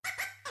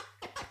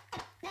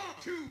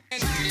two,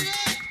 and turn it up.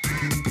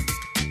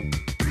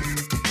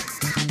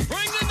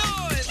 Bring the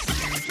noise. Turn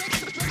it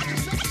up.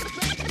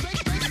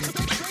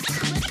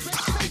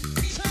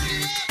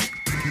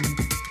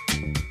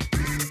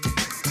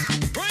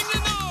 Bring the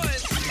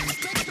noise.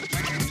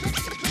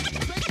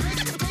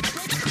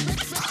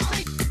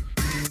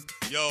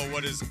 Yo,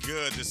 what is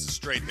good? This is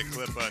Straight the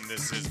Clippa, and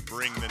this is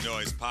Bring the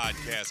Noise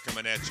podcast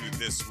coming at you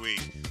this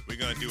week. We're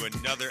going to do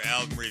another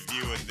album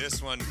review, and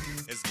this one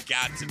has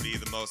got to be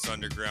the most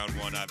underground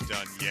one I've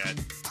done yet.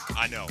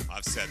 I know,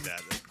 I've said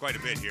that quite a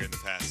bit here in the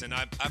past, and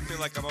I feel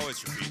like I'm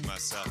always repeating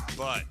myself,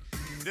 but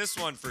this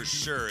one for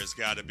sure has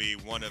got to be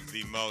one of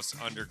the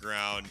most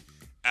underground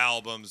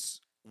albums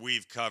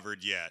we've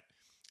covered yet.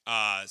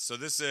 So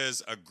this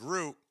is a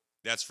group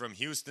that's from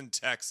Houston,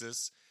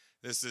 Texas.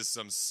 This is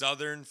some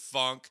Southern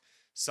funk.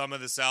 Some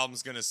of this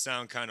album's going to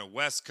sound kind of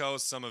West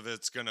Coast. Some of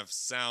it's going to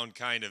sound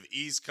kind of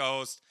East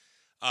Coast.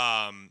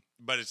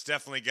 But it's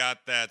definitely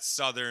got that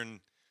Southern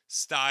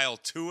style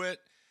to it.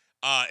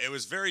 It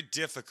was very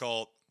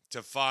difficult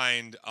to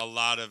find a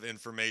lot of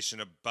information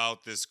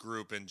about this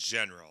group in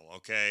general,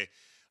 okay?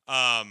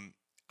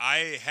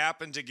 I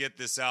happened to get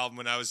this album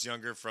when I was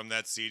younger from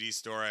that CD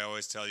store I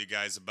always tell you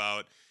guys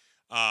about.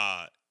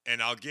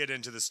 And I'll get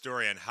into the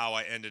story on how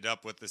I ended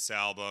up with this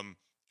album.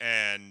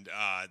 And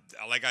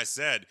like I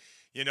said,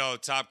 you know,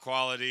 Top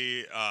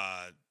Quality,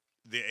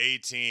 the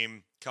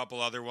A-Team,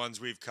 couple other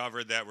ones we've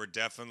covered that were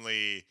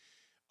definitely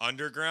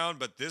underground,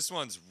 but this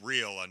one's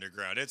real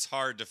underground. It's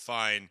hard to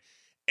find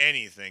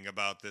anything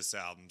about this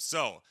album.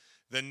 So,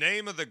 the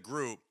name of the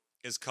group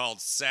is called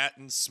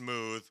Satin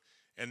Smooth,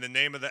 and the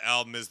name of the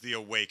album is The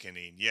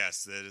Awakening.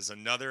 Yes, that is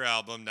another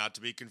album, not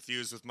to be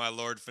confused with my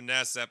Lord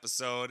Finesse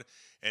episode,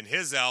 and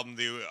his album,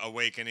 The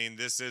Awakening.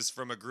 This is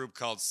from a group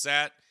called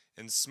Sat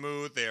and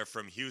Smooth. They are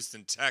from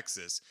Houston,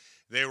 Texas.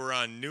 They were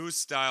on New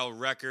Style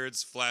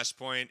Records,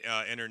 Flashpoint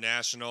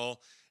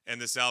International,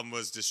 and this album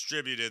was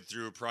distributed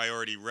through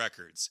Priority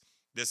Records.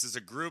 This is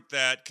a group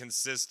that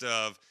consists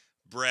of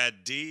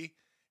Brad D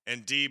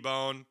and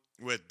D-Bone,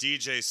 with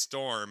DJ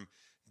Storm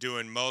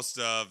doing most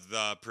of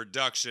the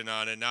production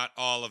on it. Not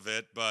all of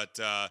it, but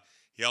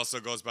he also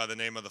goes by the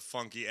name of the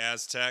Funky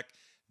Aztec.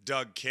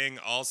 Doug King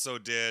also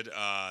did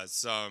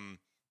some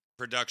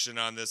production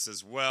on this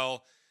as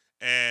well.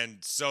 And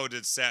so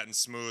did Satin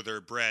Smooth,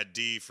 or Brad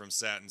D from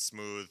Satin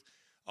Smooth,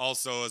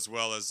 also, as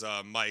well as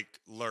Mike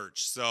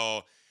Lurch.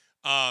 So,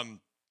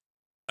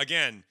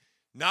 again,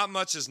 not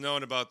much is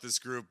known about this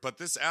group, but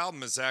this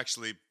album is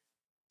actually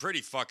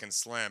pretty fucking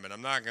slamming.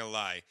 I'm not going to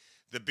lie.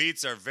 The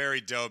beats are very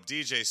dope.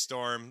 DJ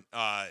Storm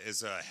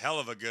is a hell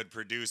of a good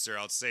producer.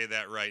 I'll say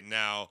that right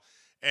now.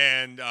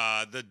 And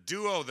the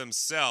duo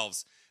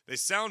themselves, they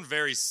sound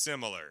very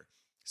similar.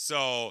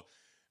 So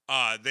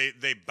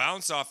they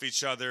bounce off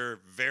each other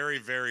very,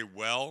 very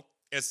well.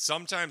 It's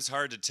sometimes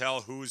hard to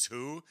tell who's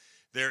who.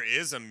 There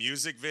is a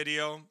music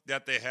video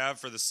that they have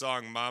for the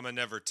song Mama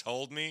Never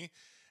Told Me.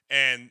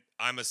 And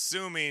I'm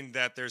assuming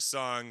that their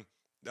song,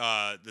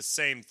 The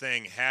Same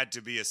Thing, had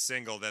to be a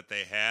single that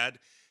they had,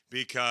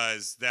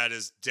 because that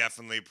is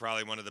definitely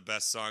probably one of the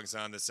best songs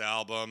on this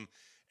album.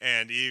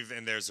 And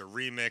there's a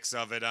remix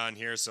of it on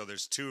here, so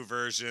there's two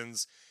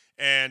versions.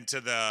 And to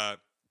the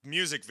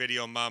music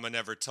video, Mama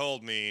Never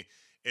Told Me,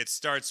 it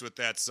starts with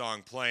that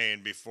song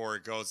playing before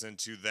it goes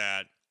into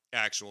that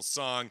actual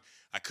song.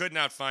 I could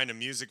not find a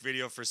music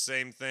video for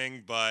Same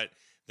Thing, but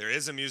there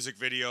is a music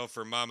video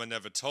for Mama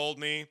Never Told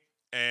Me.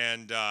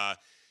 And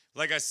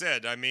like I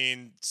said, I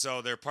mean,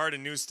 so they're part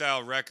of New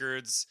Style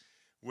Records,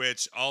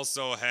 which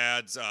also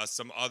had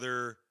some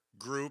other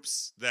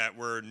groups that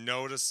were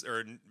noticed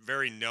or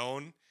very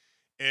known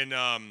in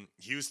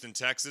Houston,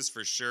 Texas,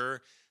 for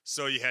sure.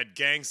 So you had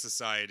Gang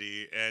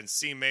Society, and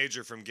C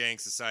Major from Gang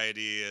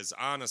Society is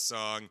on a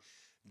song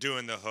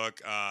doing the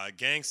hook.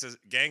 Gang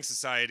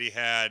Society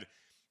had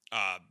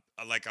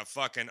like a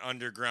fucking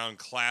underground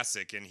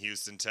classic in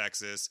Houston,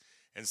 Texas.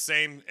 And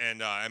Satin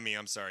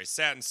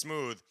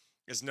Smooth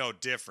is no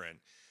different.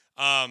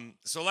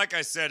 So like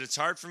I said, it's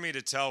hard for me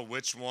to tell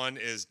which one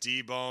is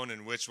D-Bone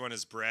and which one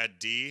is Brad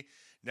D.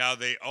 Now,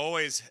 the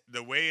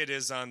way it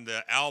is on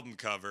the album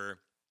cover,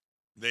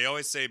 they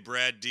always say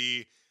Brad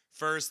D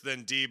first,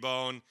 then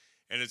D-Bone,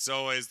 and it's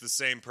always the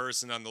same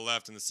person on the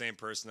left and the same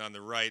person on the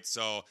right.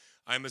 So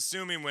I'm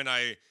assuming when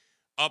I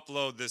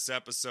upload this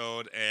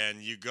episode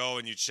and you go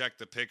and you check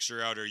the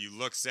picture out, or you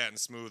look Satin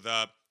Smooth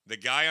up, the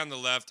guy on the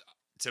left,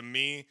 to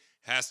me,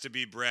 has to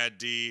be Brad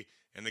D,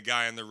 and the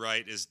guy on the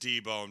right is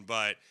D-Bone.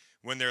 But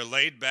when they're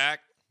laid back,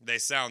 they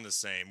sound the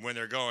same. When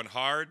they're going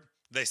hard,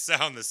 they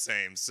sound the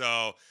same.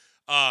 So,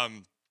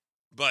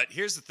 but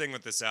here's the thing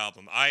with this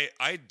album.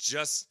 I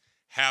just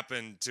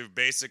happened to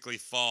basically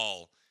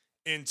fall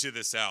into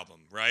this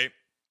album, right?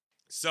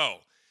 So,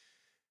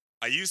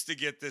 I used to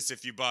get this,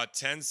 if you bought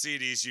 10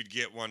 CDs, you'd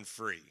get one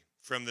free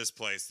from this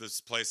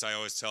place I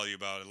always tell you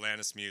about,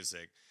 Atlantis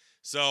Music.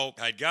 So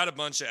I got a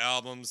bunch of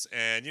albums,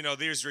 and, you know,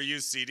 these were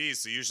used CDs,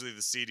 so usually the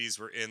CDs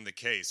were in the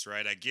case,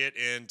 right? I get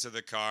into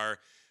the car.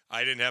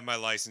 I didn't have my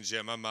license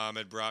yet. My mom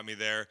had brought me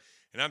there,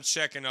 and I'm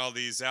checking all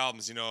these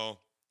albums, you know,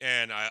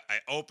 and I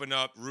open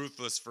up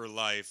Ruthless for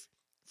Life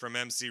from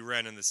MC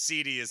Ren, and the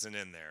CD isn't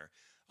in there.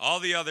 All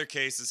the other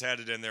cases had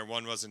it in there.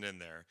 One wasn't in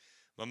there.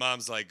 My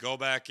mom's like, go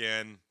back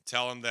in,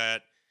 tell him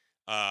that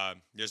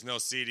there's no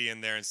CD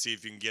in there and see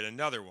if you can get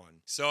another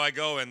one. So I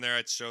go in there,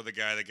 I show the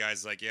guy. The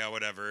guy's like, yeah,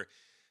 whatever.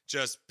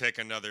 Just pick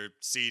another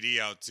CD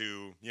out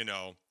to,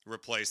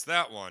 replace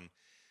that one.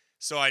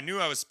 So I knew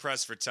I was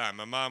pressed for time.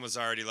 My mom was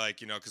already like,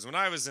 because when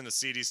I was in a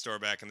CD store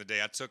back in the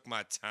day, I took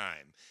my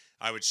time.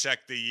 I would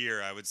check the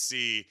year. I would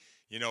see,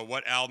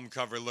 what album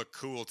cover looked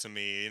cool to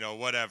me,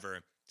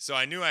 whatever. So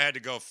I knew I had to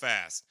go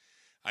fast.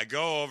 I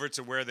go over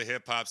to where the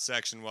hip hop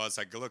section was.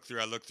 I look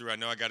through. I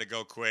know I got to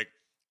go quick.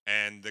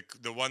 And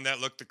the one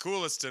that looked the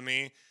coolest to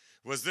me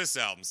was this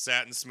album,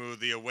 Satin Smooth,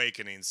 The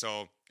Awakening.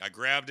 So I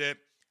grabbed it.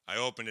 I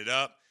opened it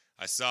up.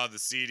 I saw the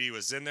CD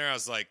was in there. I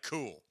was like,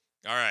 cool.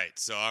 All right,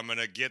 so I'm going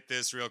to get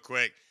this real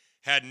quick.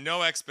 Had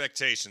no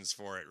expectations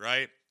for it,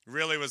 right?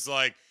 Really was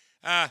like,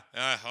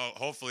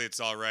 hopefully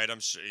it's all right. I'm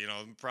sure,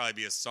 there'll probably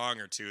be a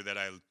song or two that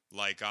I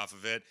like off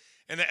of it.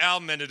 And the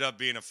album ended up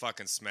being a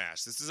fucking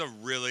smash. This is a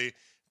really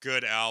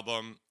good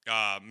album.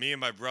 Me and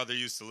my brother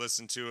used to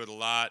listen to it a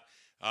lot.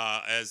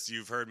 As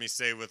you've heard me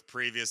say with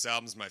previous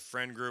albums, my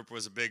friend group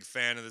was a big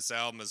fan of this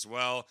album as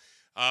well.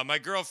 My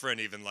girlfriend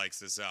even likes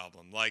this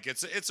album. Like,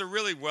 it's a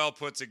really well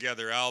put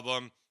together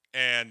album.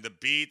 And the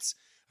beats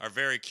are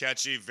very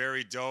catchy,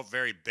 very dope,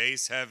 very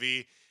bass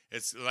heavy.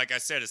 It's like I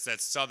said, it's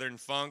that southern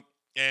funk.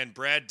 And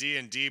Brad D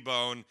and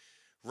D-Bone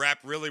rap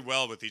really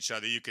well with each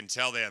other. You can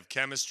tell they have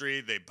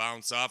chemistry. They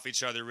bounce off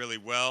each other really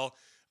well.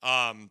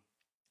 And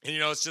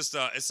it's just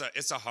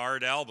it's a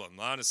hard album,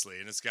 honestly.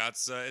 And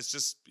it's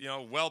just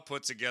well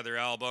put together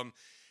album.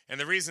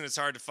 And the reason it's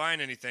hard to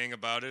find anything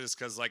about it is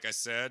because, like I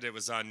said, it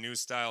was on New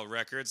Style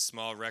Records,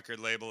 small record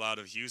label out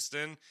of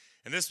Houston,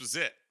 and this was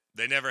it.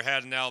 They never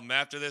had an album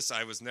after this.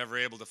 I was never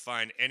able to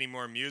find any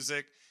more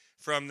music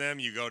from them.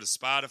 You go to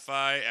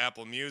Spotify,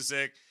 Apple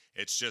Music,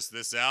 it's just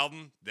this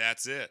album.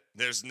 That's it.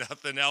 There's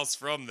nothing else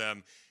from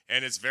them.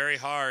 And it's very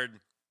hard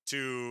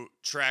to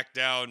track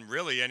down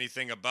really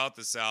anything about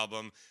this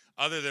album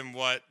other than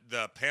what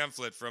the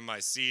pamphlet from my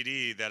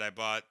CD that I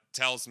bought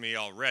tells me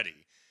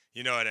already.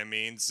 You know what I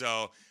mean?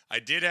 So I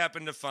did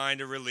happen to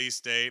find a release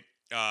date.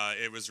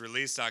 It was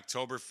released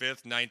October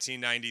 5th,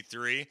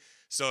 1993.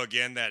 So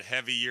again, that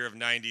heavy year of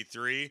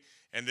 93.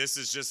 And this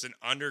is just an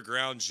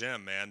underground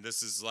gem, man.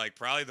 This is like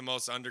probably the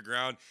most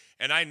underground.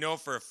 And I know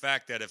for a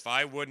fact that if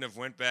I wouldn't have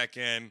went back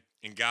in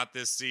and got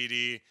this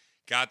CD,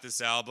 got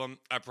this album,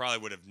 I probably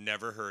would have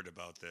never heard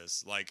about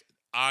this. Like,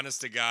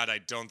 honest to God, I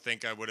don't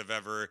think I would have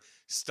ever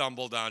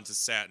stumbled onto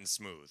Satin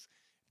Smooth.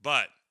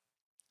 But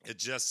it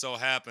just so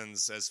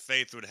happens, as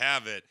fate would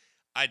have it,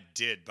 I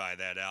did buy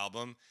that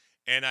album.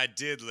 And I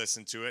did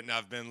listen to it. And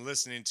I've been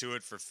listening to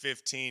it for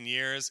 15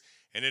 years.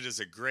 And it is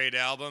a great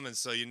album. And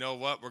so you know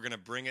what? We're going to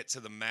bring it to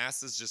the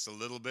masses just a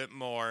little bit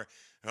more.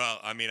 Well,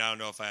 I mean, I don't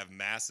know if I have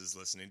masses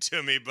listening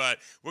to me, but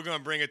we're going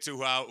to bring it to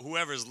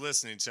whoever's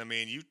listening to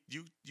me. And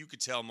you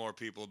could tell more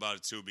people about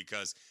it too,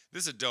 because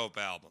this is a dope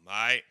album, all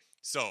right?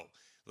 So,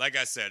 like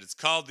I said, it's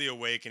called The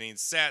Awakening,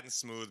 Satin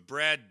Smooth,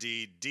 Brad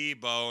D,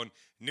 D-Bone,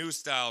 New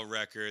Style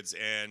Records.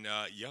 And,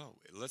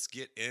 let's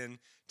get into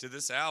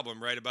this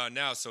album right about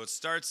now. So it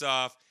starts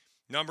off.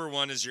 Number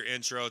one is your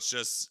intro. It's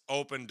just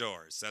Open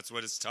Doors. That's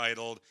what it's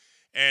titled.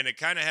 And it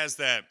kind of has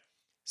that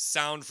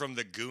sound from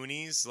the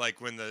Goonies, like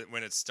when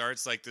it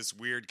starts, like this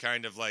weird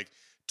kind of like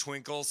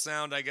twinkle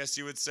sound, I guess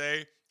you would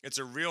say. It's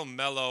a real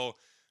mellow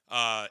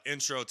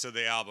intro to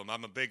the album.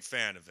 I'm a big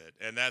fan of it.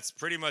 And that's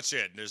pretty much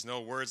it. There's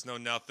no words, no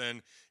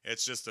nothing.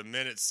 It's just a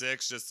minute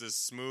 6, just this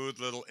smooth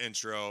little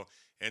intro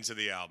into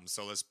the album.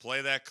 So let's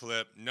play that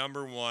clip.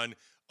 Number one,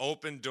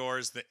 Open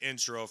Doors, the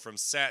intro from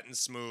Satin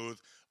Smooth,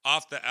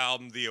 off the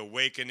album The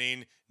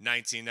Awakening,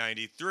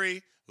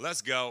 1993.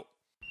 Let's go.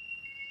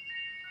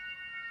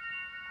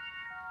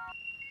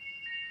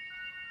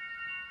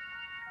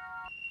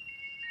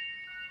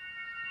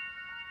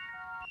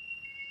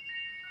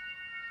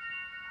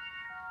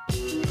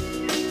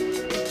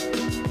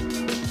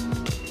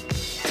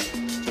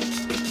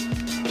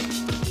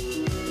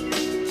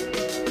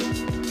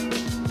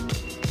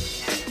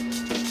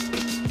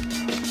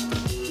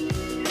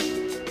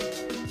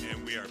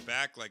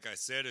 Like I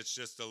said, it's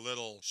just a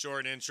little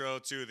short intro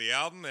to the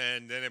album,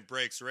 and then it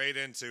breaks right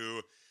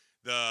into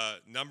the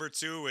number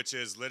 2, which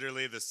is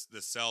literally the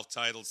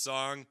self-titled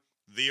song,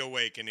 The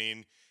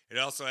Awakening. It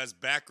also has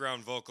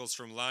background vocals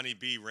from Lonnie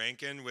B.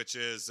 Rankin, which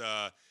is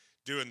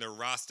doing the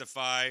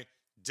Rastafari.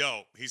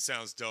 Dope. He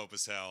sounds dope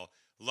as hell.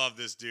 Love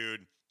this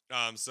dude.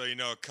 So,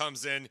 it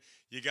comes in.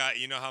 You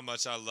know how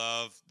much I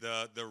love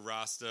the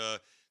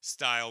Rasta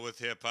style with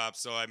hip-hop.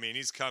 So, I mean,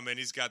 he's coming.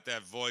 He's got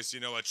that voice,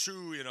 a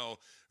true,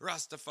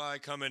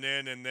 Rastafari coming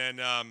in. And then,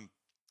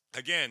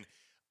 again,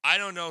 I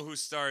don't know who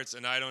starts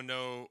and I don't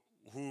know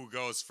who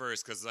goes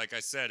first because, like I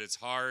said, it's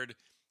hard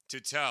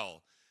to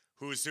tell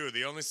who's who.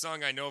 The only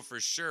song I know for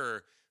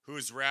sure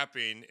who's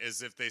rapping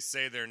is if they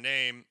say their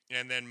name,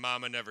 and then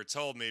Mama Never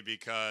Told Me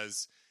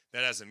because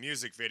that has a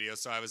music video,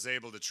 so I was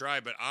able to try.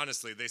 But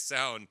honestly, they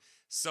sound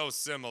so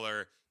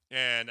similar.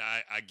 And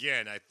I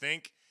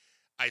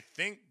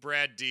think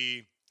Brad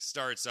D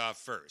starts off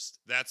first.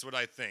 That's what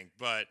I think.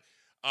 But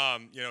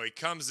he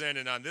comes in,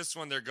 and on this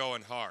one they're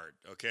going hard.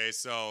 Okay,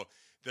 so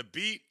the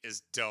beat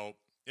is dope.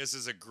 This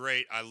is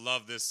I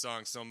love this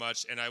song so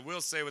much. And I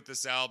will say with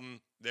this album,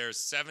 there's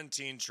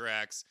 17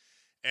 tracks,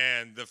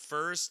 and the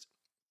first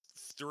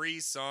 3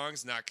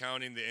 songs, not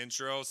counting the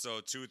intro, so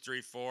 2,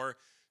 3, 4,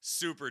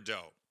 super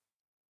dope.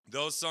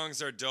 Those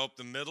songs are dope.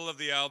 The middle of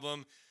the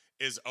album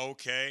is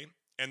okay,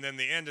 and then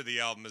the end of the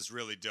album is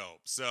really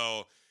dope.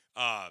 So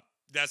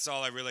that's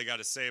all I really got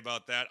to say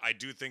about that. I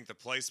do think the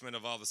placement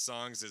of all the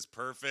songs is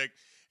perfect,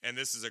 and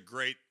this is a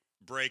great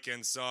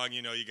break-in song.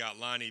 You got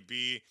Lonnie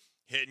B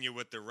hitting you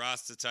with the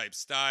Rasta type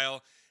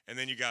style, and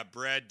then you got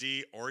Brad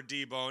D or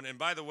D-Bone. And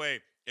by the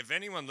way, if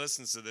anyone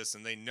listens to this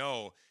and they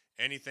know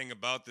anything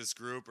about this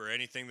group or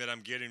anything that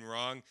I'm getting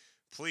wrong,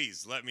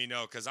 please let me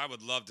know, because I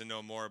would love to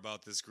know more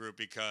about this group,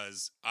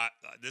 because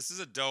this is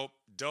a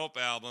dope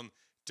album,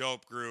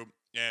 dope group,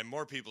 and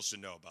more people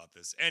should know about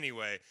this.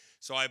 Anyway,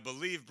 so I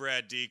believe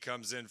Brad D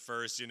comes in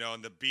first,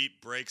 and the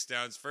beat breaks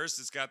down. First,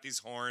 it's got these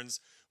horns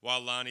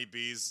while Lonnie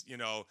B's,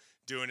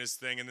 doing his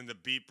thing, and then the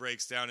beat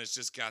breaks down. It's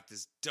just got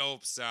this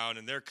dope sound,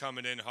 and they're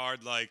coming in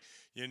hard like,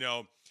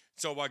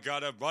 so I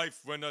got a life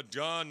when I'm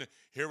done.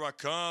 Here I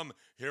come,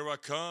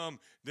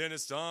 then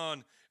it's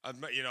on.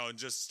 And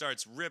just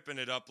starts ripping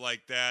it up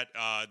like that.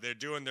 They're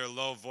doing their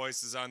low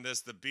voices on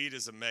this. The beat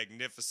is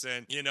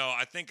magnificent.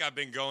 I think I've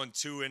been going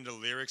too into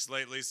lyrics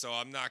lately, so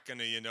I'm not going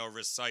to,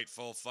 recite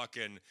full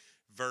fucking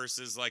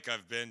verses like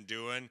I've been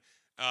doing.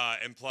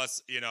 And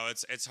plus,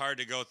 it's hard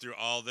to go through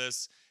all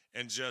this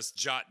and just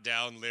jot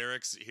down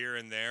lyrics here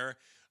and there.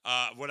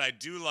 What I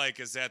do like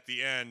is at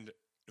the end,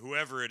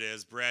 whoever it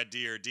is, Brad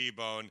D or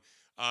D-Bone,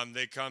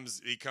 he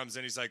comes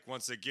in, he's like,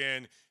 once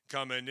again,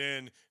 coming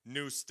in,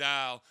 new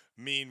style,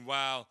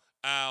 meanwhile,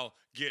 I'll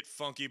get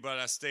funky, but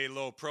I stay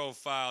low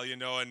profile,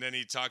 and then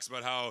he talks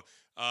about how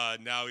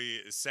now he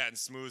is Satin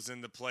Smooth's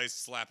in the place,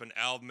 slapping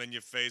album in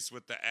your face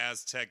with the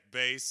Aztec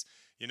bass,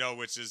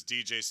 which is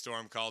DJ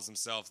Storm calls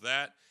himself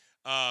that.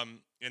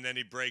 And then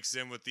he breaks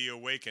in with the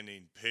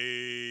Awakening,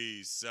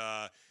 peace.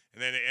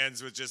 And then it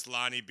ends with just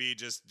Lonnie B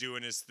just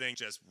doing his thing,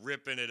 just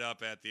ripping it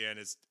up at the end.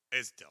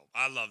 It's dope.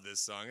 I love this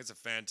song. It's a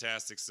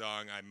fantastic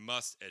song, I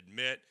must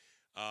admit.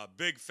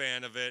 Big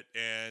fan of it.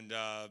 And,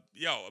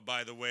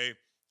 by the way,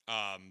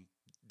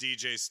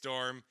 DJ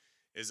Storm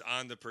is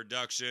on the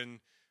production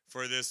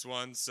for this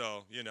one.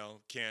 So,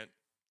 can't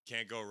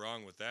go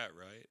wrong with that,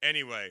 right?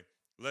 Anyway,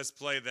 let's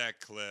play that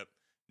clip.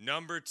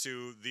 Number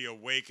 2, The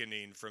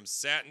Awakening from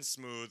Satin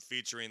Smooth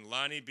featuring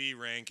Lonnie B.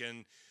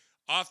 Rankin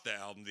off the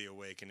album The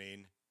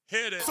Awakening.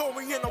 Hit it. Saw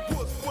me in the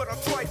woods with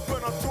a tripe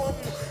and a drum.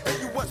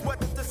 And you ask where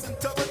did this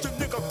intelligent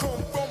nigga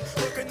come from?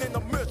 Looking in the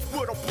midst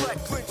with a black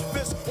clenched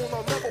fist on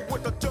a level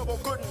with the devil.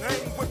 Couldn't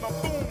hang with my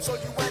boom, so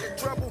you had it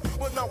trouble.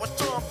 But now it's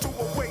time to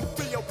awake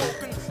the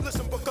awoken.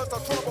 Listen, because the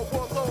trouble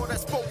warlord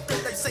has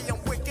spoken. They say I'm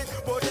wicked,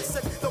 but it's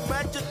the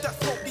magic that's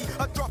funky.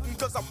 I drop him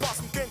because I boss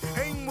him. Can't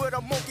hang with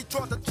a monkey.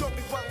 Try to jump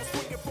me while I'm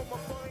swinging from my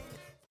mind.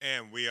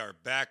 And we are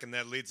back, and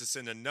that leads us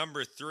into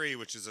number 3,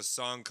 which is a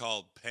song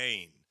called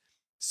Pain.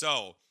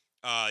 So,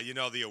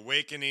 The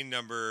Awakening,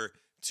 number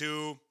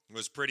 2,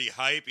 was pretty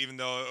hype, even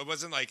though it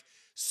wasn't like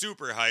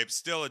super hype.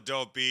 Still a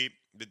dope beat,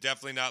 but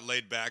definitely not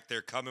laid back.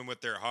 They're coming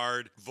with their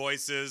hard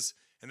voices.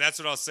 And that's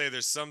what I'll say.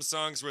 There's some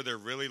songs where they're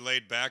really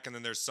laid back, and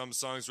then there's some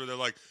songs where they're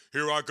like,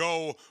 here I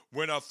go,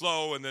 when I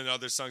flow. And then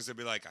other songs they'll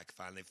be like, I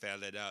finally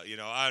found it out.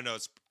 I don't know.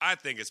 I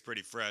think it's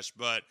pretty fresh.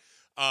 But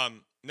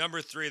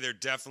number 3, they're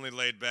definitely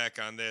laid back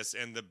on this.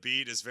 And the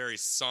beat is very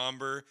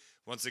somber.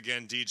 Once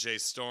again, DJ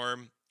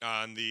Storm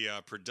on the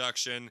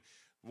production.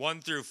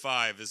 1 through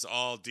 5 is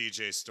all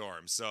DJ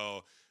Storm.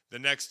 So the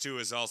next 2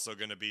 is also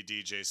going to be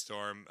DJ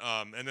Storm.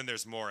 And then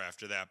there's more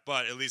after that.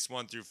 But at least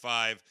 1 through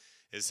 5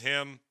 is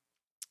him.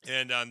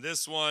 And on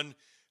this one,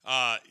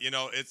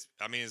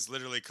 it's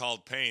literally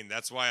called Pain.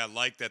 That's why I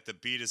like that the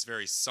beat is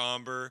very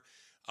somber.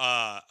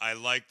 I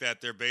like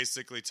that they're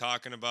basically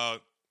talking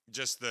about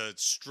just the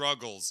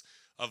struggles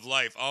of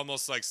life,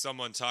 almost like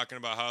someone talking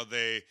about how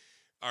they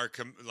are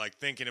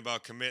thinking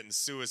about committing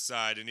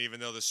suicide. And even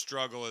though the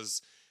struggle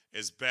is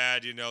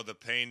bad, the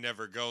pain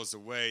never goes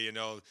away,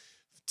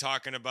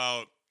 talking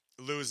about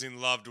losing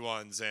loved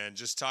ones and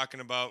just talking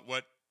about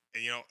what,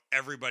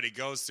 everybody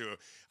goes through.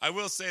 I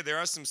will say there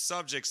are some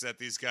subjects that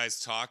these guys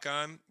talk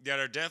on that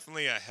are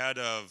definitely ahead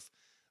of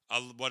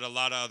what a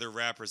lot of other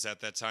rappers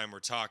at that time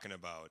were talking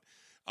about.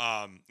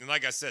 And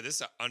like I said, this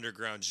is an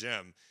underground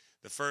gem.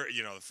 The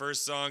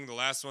first song, the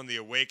last one, The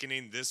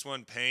Awakening, this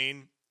one,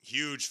 Pain,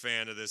 huge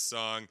fan of this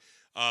song.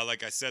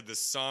 Like I said, the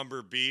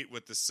somber beat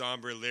with the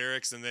somber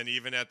lyrics, and then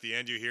even at the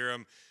end you hear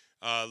him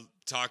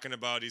talking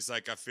about, he's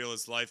like, I feel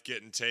his life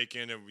getting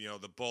taken, and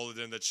the bullet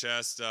in the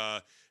chest,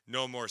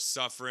 no more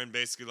suffering,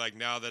 basically like,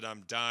 now that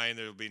I'm dying,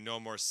 there'll be no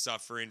more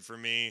suffering for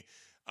me.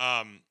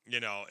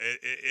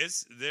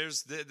 This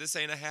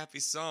ain't a happy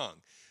song,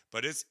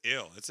 but it's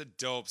ill. It's a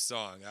dope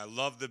song. I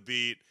love the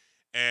beat,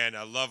 and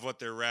I love what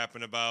they're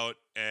rapping about,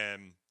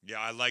 and Yeah,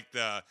 I like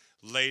the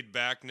laid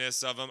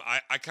backness of them.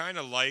 I kind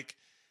of like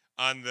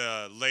on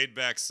the laid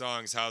back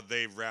songs how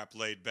they rap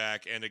laid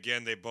back. And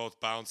again, they both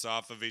bounce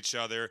off of each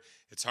other.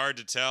 It's hard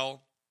to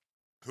tell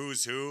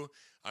who's who.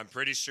 I'm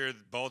pretty sure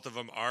that both of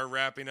them are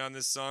rapping on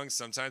this song.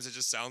 Sometimes it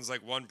just sounds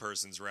like one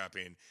person's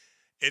rapping.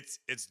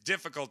 It's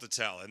difficult to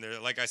tell, and there,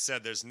 like I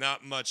said, there's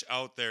not much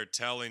out there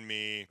telling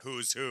me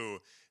who's who.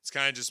 It's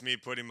kind of just me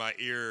putting my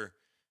ear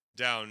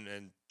down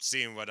and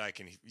seeing what I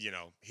can,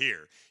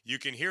 hear. You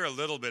can hear a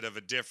little bit of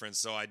a difference,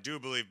 so I do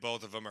believe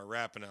both of them are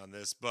rapping on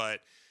this. But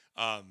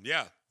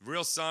yeah,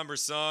 real somber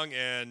song,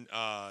 and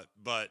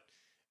but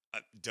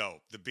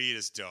dope. The beat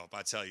is dope.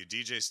 I tell you,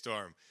 DJ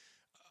Storm,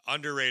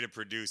 underrated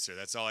producer.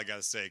 That's all I got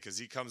to say, because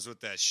he comes with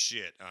that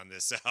shit on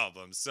this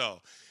album. So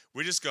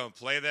we're just going to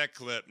play that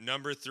clip.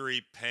 Number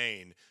 3,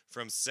 Pain,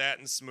 from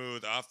Satin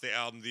Smooth off the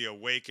album The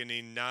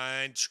Awakening.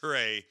 9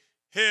 Trey.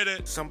 Hit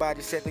it.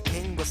 Somebody said the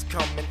king was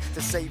coming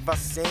to save our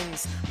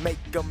sins, make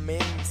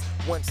amends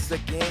once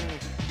again.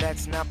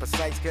 That's not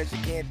precise, cause you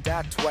can't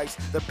die twice.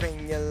 The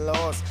pain you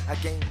lost, I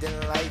gained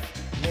in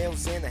life.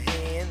 Nails in the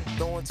hand,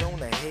 thorns on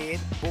the head,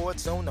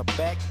 boards on the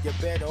back, you're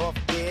better off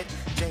dead.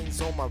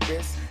 Chains on my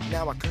wrist,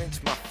 now I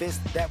clench my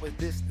fist. That was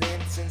this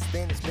then, since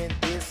then it's been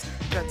this.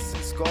 Cuts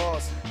and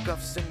scars,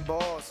 cuffs and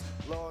bars,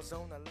 laws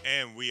on the left.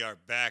 And we are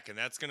back, and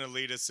that's going to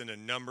lead us into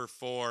number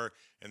 4.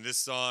 And this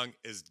song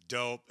is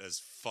dope as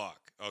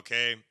fuck,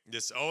 okay?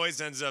 This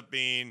always ends up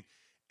being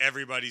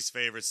everybody's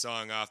favorite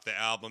song off the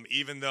album,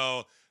 even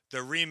though the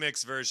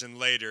remix version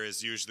later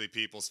is usually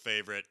people's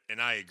favorite, and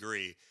I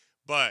agree.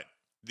 But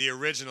the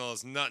original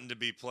is nothing to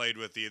be played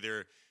with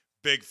either.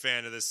 Big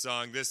fan of this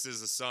song. This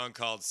is a song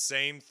called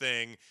Same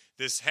Thing.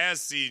 This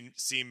has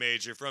C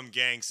major from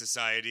Gang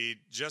Society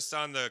just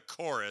on the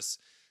chorus.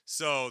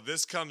 So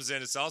this comes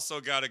in. It's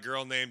also got a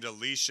girl named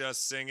Alicia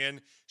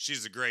singing.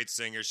 She's a great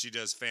singer. She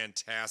does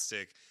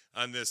fantastic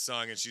on this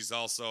song, and she's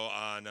also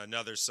on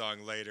another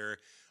song later.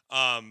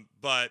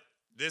 But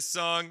this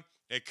song,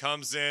 it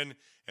comes in,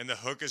 and the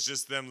hook is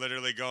just them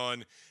literally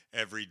going,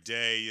 every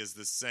day is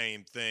the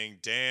same thing.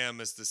 Damn,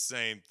 it's the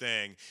same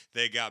thing.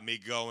 They got me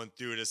going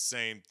through the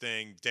same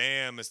thing.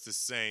 Damn, it's the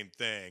same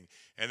thing.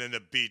 And then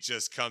the beat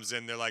just comes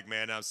in. They're like,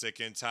 man, I'm sick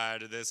and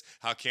tired of this.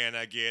 How can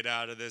I get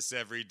out of this?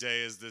 Every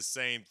day is the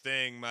same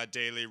thing. My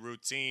daily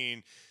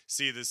routine.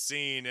 See the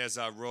scene as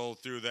I roll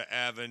through the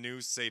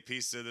avenue. Say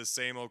peace to the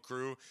same old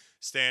crew.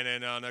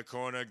 Standing on a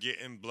corner,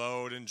 getting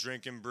blowed and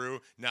drinking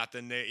brew. Not the,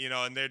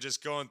 and they're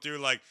just going through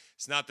like,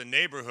 it's not the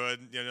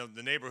neighborhood.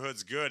 The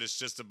neighborhood's good. It's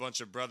just a bunch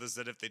of brothers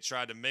that if they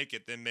tried to make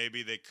it, then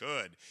maybe they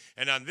could.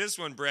 And on this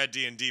one, Brad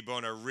D and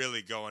D-Bone are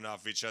really going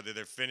off each other.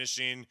 They're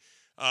finishing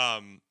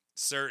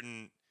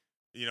certain,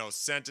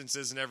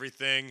 sentences and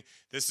everything.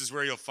 This is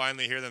where you'll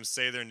finally hear them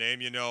say their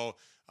name,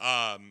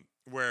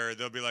 where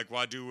they'll be like,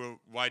 why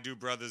do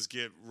brothers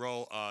get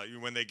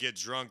when they get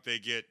drunk, they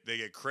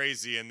get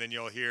crazy. And then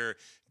you'll hear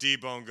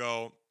D-Bone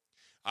go,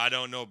 I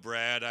don't know,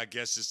 Brad, I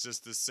guess it's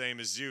just the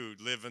same as you,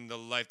 living the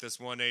life that's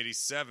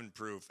 187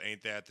 proof.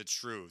 Ain't that the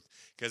truth?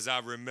 Because I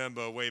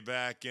remember way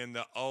back in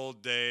the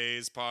old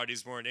days,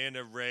 parties weren't in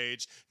a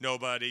rage,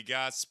 nobody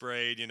got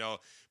sprayed.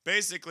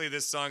 Basically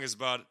this song is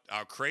about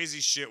how crazy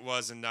shit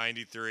was in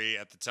 93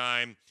 at the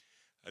time,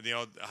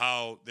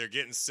 how they're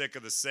getting sick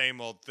of the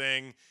same old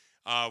thing,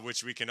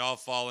 which we can all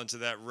fall into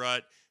that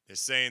rut. They're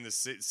seeing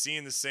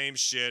the same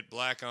shit,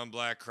 black on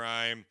black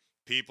crime,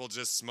 people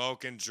just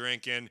smoking,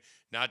 drinking,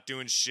 not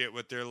doing shit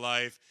with their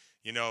life.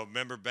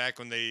 Remember back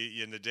in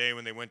the day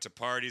when they went to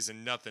parties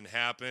and nothing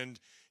happened,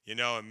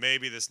 and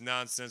maybe this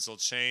nonsense will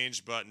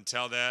change, but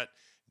until that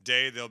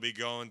day, they'll be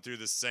going through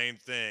the same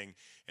thing.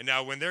 And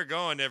now when they're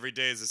going every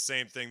day is the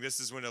same thing, this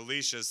is when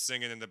Alicia's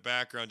singing in the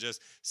background,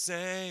 just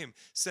same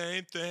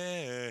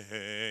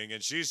thing.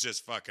 And she's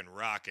just fucking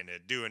rocking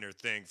it, doing her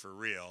thing for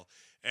real.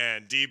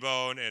 And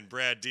D-Bone and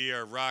Brad D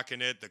are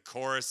rocking it. The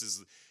chorus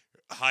is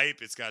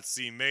hype. It's got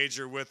C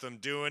major with them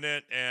doing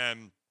it.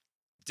 And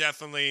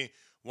definitely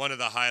one of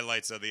the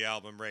highlights of the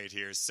album right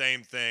here.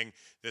 Same thing.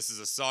 This is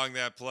a song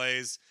that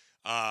plays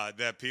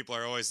that people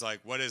are always like,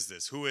 what is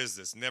this? Who is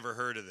this? Never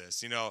heard of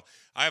this.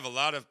 I have a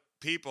lot of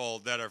people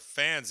that are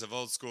fans of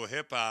old school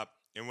hip hop,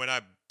 and when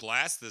I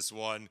blast this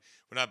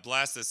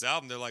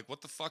album, they're like,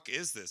 what the fuck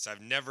is this?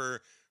 I've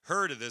never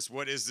heard of this.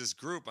 What is this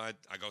group? I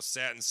go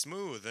Satin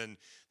Smooth, and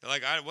they're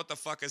like, what the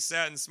fuck is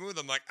Satin Smooth?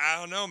 I'm like, I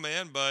don't know,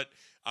 man, but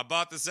I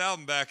bought this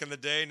album back in the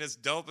day, and it's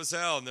dope as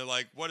hell. And they're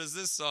like, what is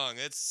this song?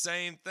 It's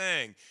Same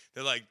Thing.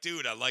 They're like,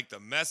 dude, I like the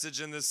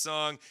message in this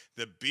song.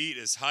 The beat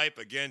is hype.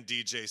 Again,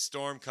 DJ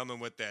Storm coming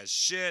with that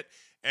shit,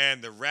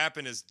 and the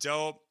rapping is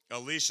dope.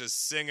 Alicia's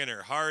singing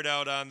her heart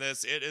out on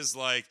this. It is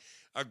like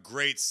a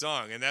great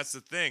song. And that's the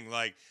thing.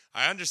 Like,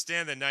 I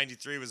understand that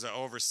 93 was an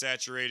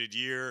oversaturated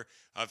year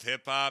of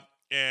hip hop.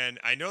 And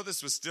I know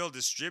this was still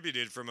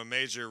distributed from a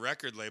major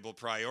record label,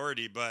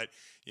 Priority, but,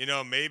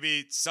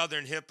 maybe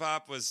Southern hip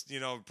hop was,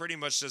 pretty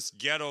much just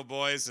ghetto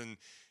boys. And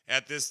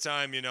at this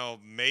time,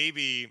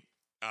 maybe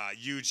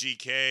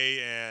UGK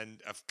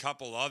and a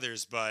couple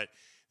others, but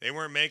they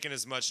weren't making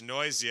as much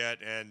noise yet.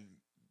 And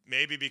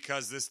maybe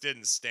because this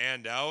didn't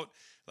stand out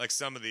like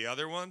some of the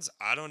other ones.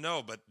 I don't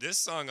know, but this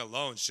song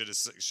alone should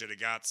have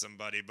got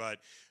somebody. But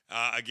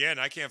again,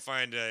 I can't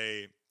find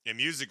a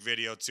music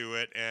video to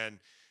it, and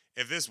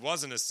if this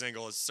wasn't a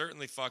single, it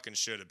certainly fucking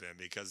should have been,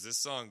 because this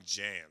song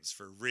jams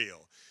for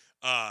real.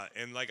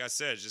 And like I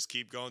said, just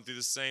keep going through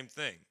the same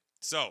thing.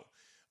 So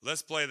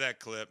let's play that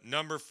clip.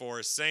 Number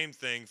 4, Same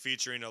Thing,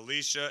 featuring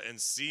Alicia and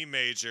C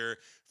Major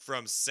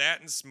from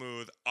Satin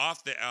Smooth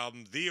off the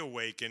album The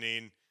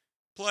Awakening.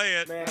 Play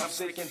it. Man, I'm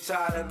sick and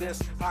tired of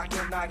this. I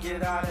cannot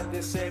get out of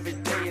this. Every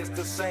day is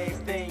the same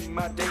thing.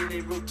 My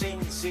daily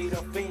routine. See the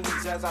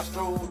fiends as I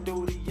stroll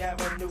through the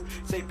avenue.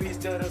 Say peace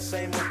to the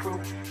same old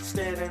crew.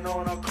 Standing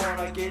on a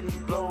corner, getting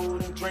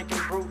blowed and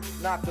drinking brew.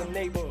 Not the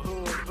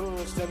neighborhood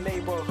hoods. The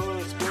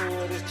neighborhood's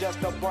good. It's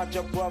just a bunch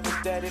of brothers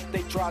that if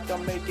they tried to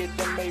make it,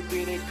 then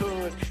maybe they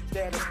could.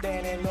 Instead of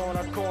standing on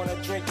a corner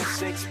drinking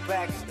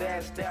 6-packs,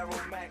 that's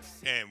Daryl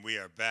Max. And we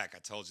are back. I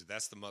told you,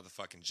 that's the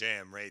motherfucking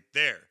jam right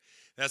there.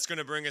 That's going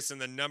to bring us in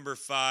the number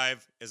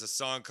 5 is a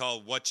song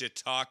called What You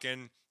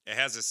Talkin'. It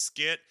has a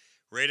skit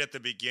right at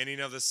the beginning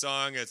of the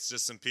song. It's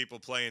just some people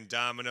playing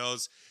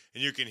dominoes,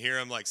 and you can hear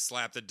them like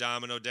slap the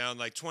domino down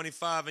like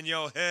 25 in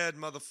your head,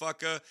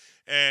 motherfucker.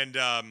 And,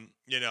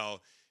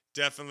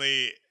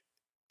 definitely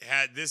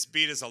had this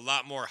beat is a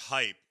lot more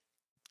hype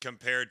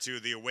compared to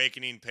The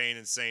Awakening, Pain,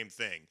 and Same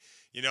Thing.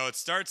 It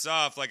starts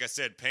off, like I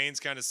said, Pain's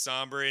kind of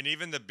somber, and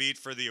even the beat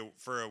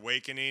for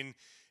Awakening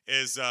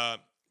is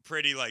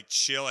pretty like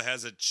chill. It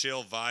has a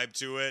chill vibe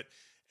to it,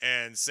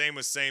 and same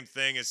with Same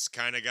Thing. It's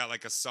kind of got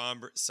like a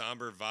somber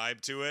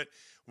vibe to it.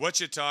 What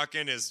You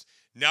Talking is,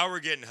 now we're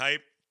getting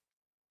hype,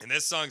 and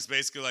this song's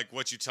basically like,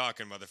 what you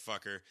talking,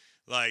 motherfucker?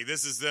 Like,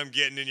 this is them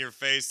getting in your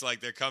face,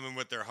 like they're coming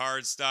with their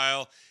hard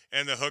style,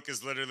 and the hook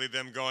is literally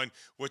them going,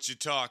 what you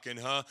talking,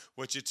 huh?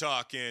 What you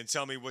talking?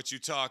 Tell me what you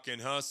talking,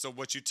 huh? So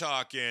what you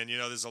talking?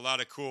 There's a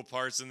lot of cool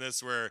parts in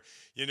this where,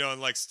 and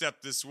like,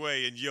 step this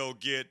way and you'll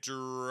get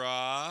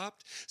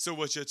dropped. So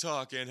what you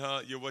talking,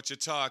 huh? What you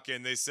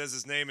talking? They says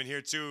his name in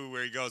here too,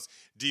 where he goes,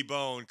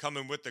 D-Bone,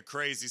 coming with the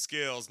crazy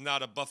skills,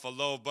 not a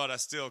buffalo, but I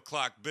still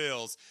clock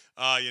bills.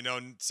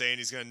 Saying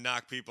he's going to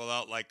knock people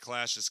out like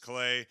Cassius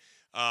Clay.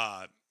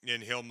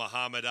 And he'll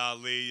Muhammad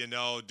Ali,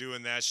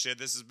 doing that shit.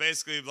 This is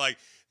basically like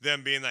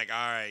them being like, all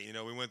right,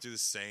 we went through the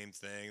same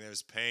thing.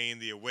 There's Pain,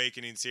 The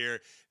Awakening's here.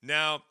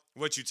 Now,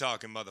 what you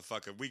talking,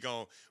 motherfucker? We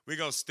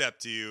gon' step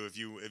to you if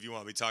you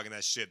want to be talking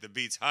that shit. The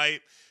beat's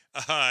hype,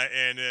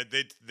 and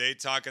they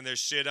talking their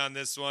shit on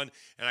this one.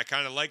 And I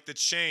kind of like the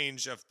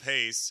change of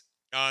pace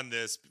on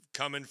this,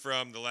 coming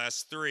from the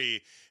last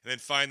 3, and then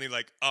finally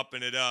like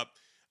upping it up.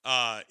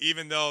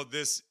 Even though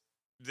this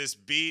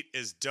beat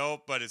is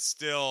dope, but it's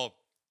still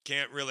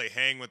can't really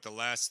hang with the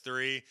last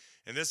 3.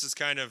 And this is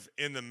kind of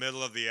in the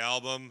middle of the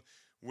album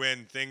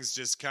when things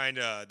just kind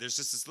of, there's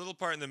just this little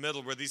part in the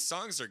middle where these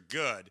songs are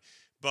good,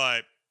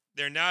 but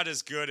they're not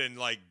as good and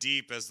like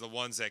deep as the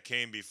ones that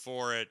came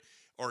before it,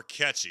 or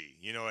catchy.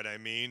 You know what I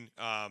mean?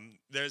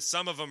 There's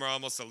some of them are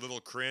almost a little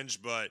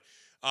cringe, but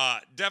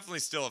definitely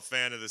still a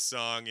fan of the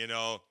song,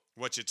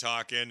 What You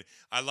Talking.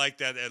 I like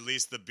that at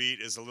least the beat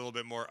is a little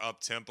bit more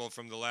up-tempo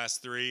from the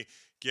last 3,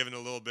 giving a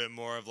little bit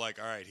more of like,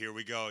 all right, here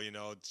we go,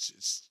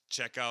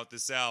 check out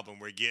this album.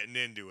 We're getting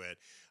into it.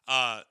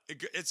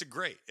 It's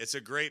a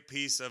great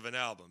piece of an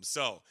album.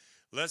 So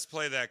let's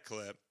play that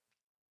clip.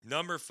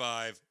 Number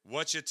 5,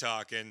 What You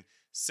Talking,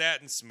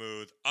 Satin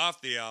Smooth,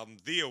 off the album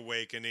The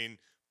Awakening.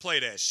 Play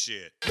that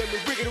shit. Let me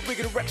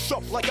wiggity wreck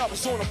shop like I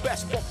was on a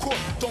basketball court.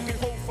 Don't get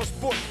home for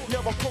sport,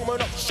 never coming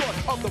up short.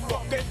 I'm the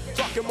bucket,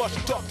 talking much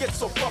duck, it's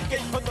so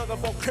fucking. Another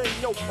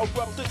volcano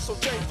erupted, so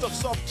change the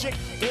subject.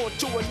 On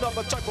to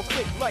another type of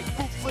flick, like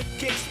boot flick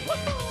kicks.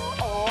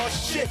 Oh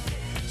shit.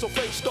 So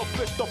face the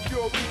fist of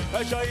fury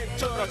as I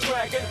enter the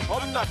dragon.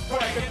 I'm not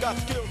bragging, got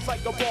skills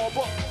like a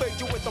barber. Fade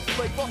you with the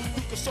flavor.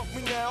 You can suck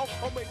me now,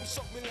 or maybe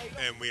suck me later.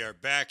 And we are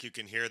back. You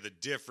can hear the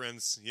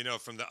difference,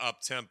 from the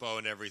up tempo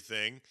and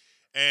everything.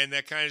 And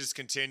that kind of just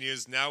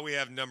continues. Now we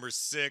have number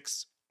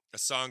 6, a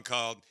song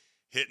called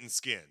Hittin'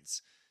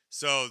 Skins.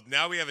 So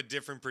now we have a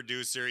different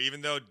producer,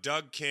 even though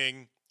Doug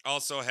King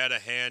also had a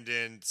hand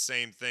in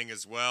Same Thing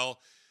as well.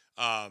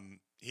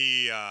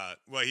 He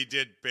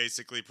did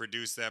basically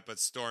produce that, but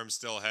Storm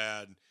still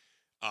had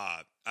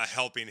a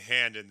helping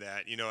hand in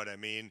that. You know what I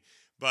mean?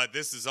 But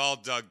this is all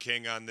Doug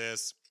King on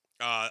this.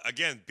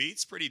 Again,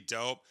 beat's pretty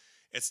dope.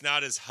 It's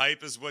not as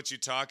hype as What You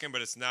Talking,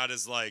 but it's not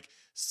as like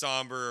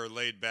somber or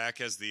laid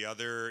back as the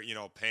other,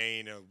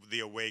 Pain, The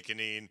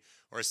Awakening,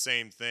 or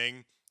Same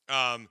Thing.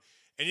 And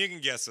you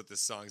can guess what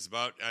this song's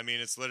about. I mean,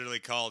 it's literally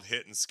called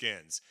Hittin'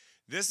 Skins.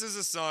 This is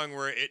a song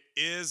where it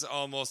is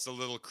almost a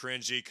little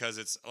cringy because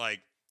it's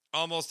like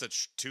almost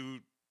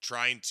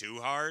trying too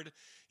hard.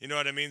 You know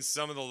what I mean?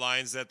 Some of the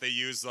lines that they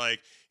use, like,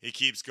 he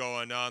keeps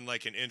going on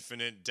like an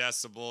infinite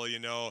decibel,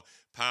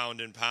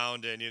 pounding,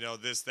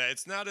 this, that.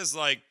 It's not as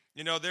like,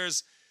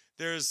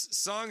 there's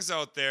songs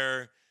out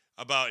there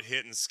about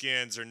hitting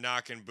skins or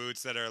knocking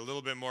boots that are a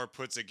little bit more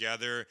put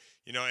together.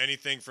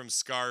 Anything from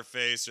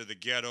Scarface or the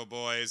Ghetto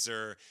Boys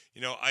or,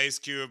 Ice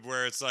Cube,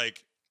 where it's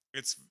like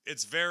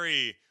it's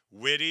very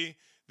witty.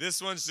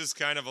 This one's just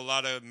kind of a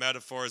lot of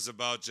metaphors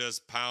about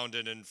just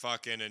pounding and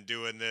fucking and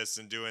doing this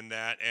and doing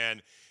that.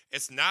 And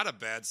it's not a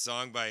bad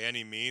song by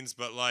any means,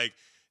 but like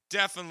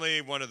definitely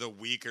one of the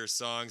weaker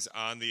songs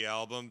on the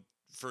album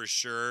for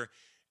sure.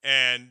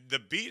 And the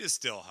beat is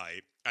still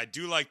hype. I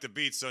do like the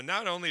beat. So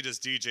not only does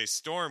DJ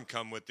Storm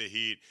come with the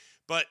heat,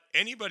 but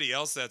anybody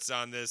else that's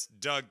on this,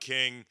 Doug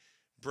King,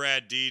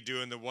 Brad D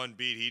doing the one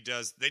beat he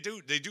does, they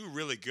do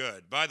really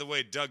good. By the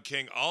way, Doug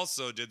King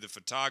also did the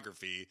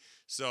photography.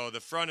 So the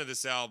front of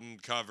this album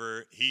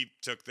cover, he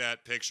took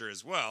that picture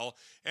as well,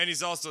 and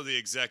he's also the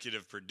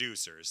executive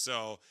producer.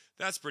 So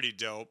that's pretty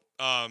dope.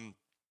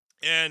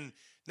 And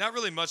not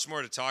really much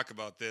more to talk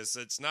about this.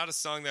 It's not a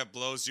song that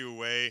blows you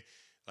away.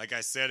 Like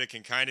I said, it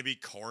can kind of be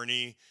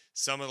corny.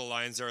 Some of the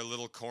lines are a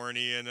little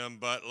corny in them,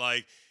 but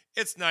like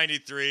it's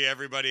 93.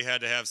 Everybody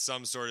had to have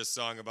some sort of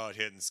song about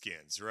hitting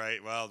skins,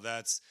 right? Well,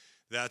 that's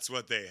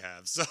what they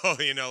have. So,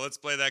 let's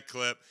play that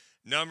clip.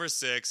 Number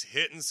 6,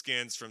 Hitting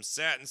Skins from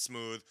Satin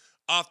Smooth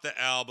off the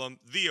album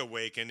The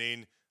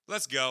Awakening.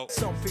 Let's go.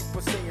 Some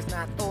people say it's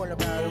not all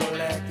about all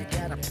that. You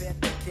gotta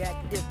pet the cat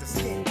if the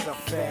skins are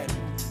fat.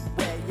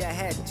 Wear your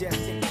hat just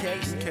in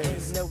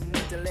case. No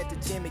need to let the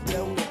Jimmy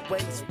go to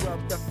waste.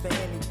 Rub the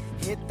fanny,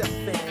 hit the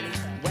fanny,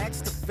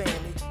 wax the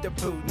fanny, the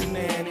booty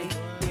nanny.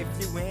 If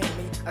you hand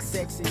me a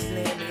sexy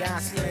slammy, I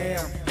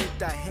slam. Hit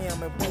the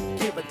ham and won't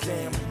give a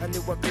damn. I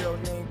knew a girl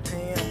named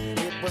Pam.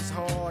 It was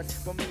hard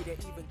for me to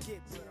even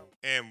get to them.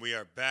 And we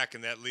are back,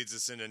 and that leads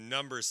us into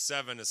number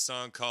 7, a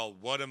song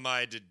called What Am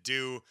I to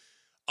Do?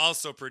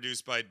 Also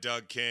produced by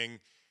Doug King.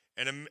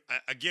 And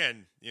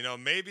again,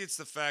 maybe it's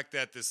the fact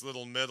that this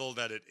little middle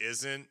that it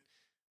isn't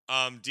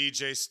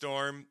DJ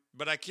Storm,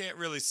 but I can't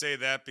really say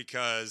that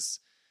because,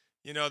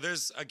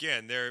 there's,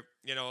 again,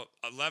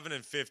 11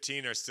 and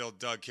 15 are still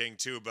Doug King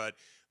too, but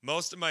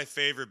most of my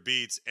favorite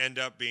beats end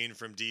up being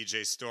from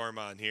DJ Storm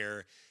on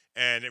here.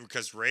 And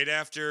because right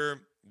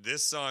after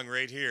this song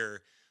right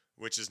here,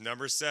 which is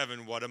number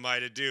 7, What Am I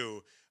to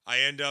Do? I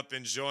end up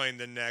enjoying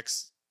the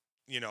next,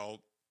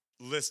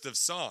 list of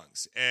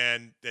songs.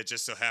 And it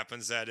just so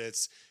happens that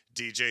it's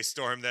DJ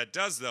Storm that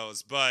does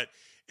those. But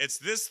it's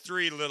this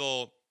 3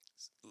 little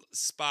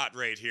spot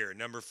right here,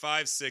 number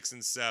 5, 6,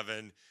 and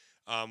 7.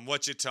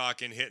 What You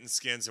Talking, Hitting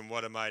Skins, and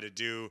What Am I to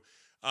Do?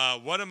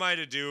 What Am I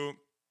to Do?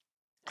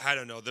 I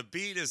don't know. The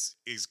beat is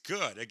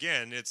good.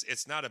 Again,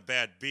 it's not a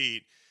bad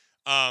beat,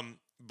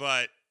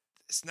 but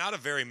it's not a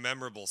very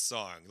memorable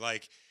song.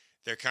 Like,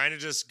 they're kind of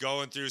just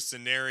going through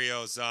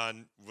scenarios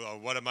on, well,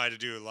 what am I to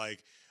do?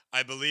 Like,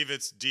 I believe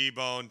it's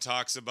D-Bone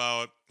talks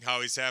about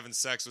how he's having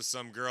sex with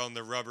some girl and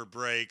the rubber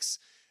breaks,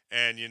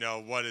 and,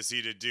 what is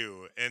he to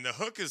do? And the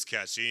hook is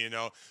catchy,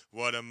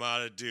 what am I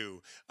to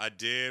do? I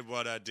did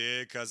what I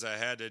did because I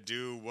had to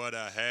do what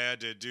I had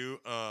to do.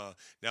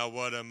 Now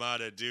what am I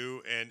to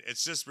do? And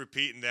it's just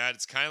repeating that.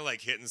 It's kind of like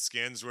Hitting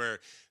Skins, where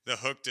the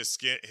hook to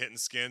Hitting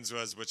Skins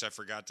was, which I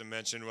forgot to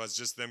mention, was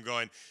just them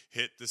going,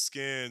 hit the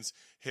skins,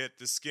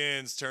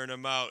 turn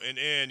them out and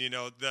in.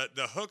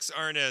 The hooks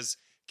aren't as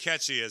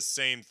catchy as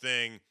Same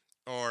Thing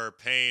or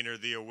Pain or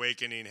The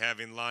Awakening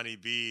having Lonnie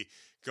B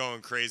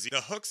going crazy.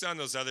 The hooks on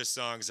those other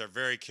songs are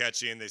very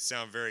catchy and they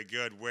sound very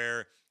good,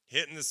 where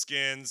Hitting the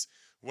Skins,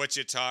 What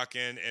You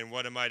Talking, and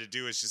What Am I to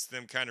Do is just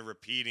them kind of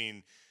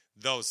repeating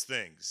those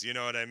things. You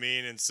know what I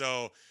mean? And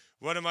so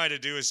What Am I to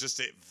Do is just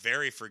a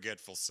very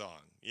forgetful song,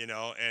 and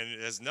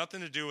it has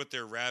nothing to do with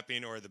their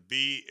rapping or the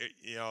beat,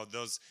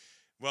 those,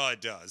 well,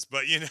 it does.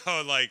 But,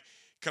 like,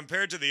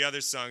 compared to the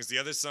other songs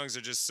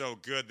are just so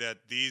good that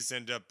these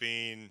end up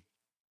being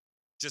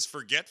just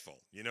forgetful.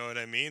 You know what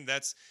I mean?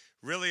 That's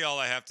really all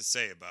I have to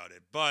say about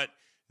it. But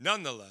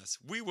nonetheless,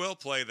 we will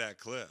play that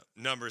clip.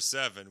 Number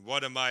 7,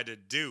 What Am I to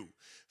Do?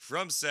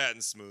 From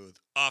Satin Smooth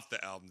off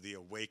the album The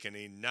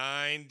Awakening,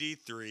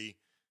 93.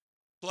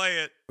 Play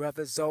it.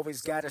 Brothers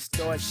always gotta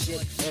start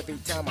shit every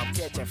time I'm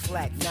catching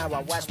flack. Now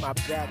I watch my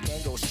back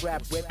and go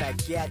strapped with a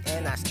gat.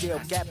 And I still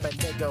got a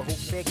nigga who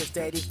figures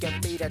that he can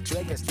be the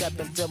trigger. Step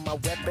into my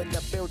weapon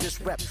to build this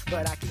rep.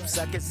 But I keep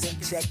suckers in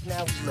check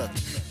now. Look,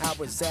 I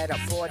was at a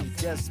 40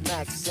 just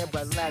maxing,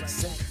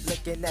 relaxing.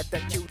 Looking at the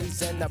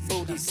cuties and the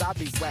booties I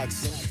be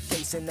waxing.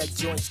 Facing the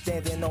joint,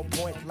 standing on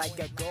point like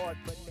a guard.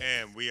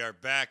 And we are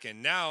back.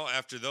 And now,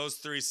 after those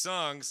 3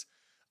 songs,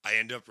 I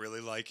end up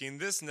really liking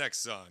this next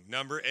song,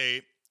 number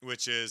 8,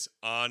 which is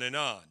On and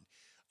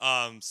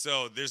On.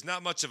 So there's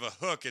not much of a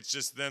hook. It's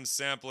just them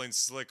sampling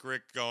Slick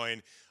Rick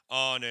going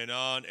on and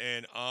on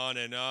and on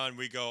and on.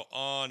 We go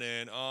on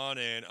and on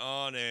and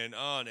on and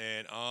on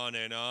and on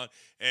and on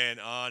and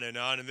on and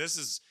on. And this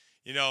is,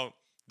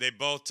 they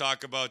both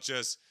talk about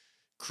just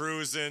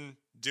cruising,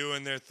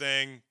 doing their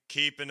thing,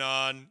 keeping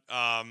on.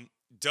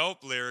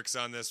 Dope lyrics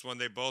on this one.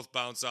 They both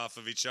bounce off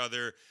of each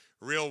other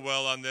real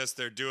well on this.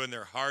 They're doing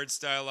their hard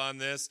style on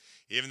this,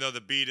 even though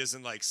the beat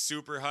isn't like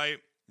super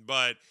hype,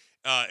 but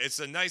it's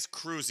a nice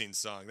cruising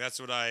song. That's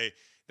what I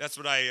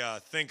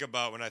think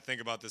about when I think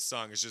about this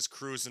song, is just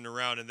cruising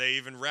around. And they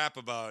even rap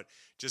about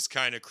just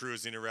kind of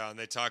cruising around.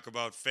 They talk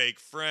about fake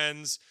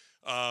friends,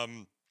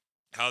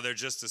 how they're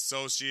just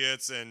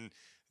associates and,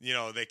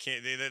 they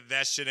can't,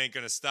 that shit ain't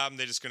going to stop them.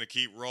 They're just going to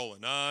keep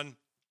rolling on.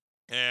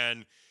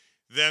 And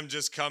them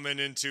just coming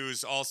into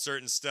all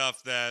certain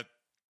stuff that,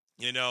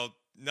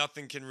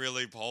 nothing can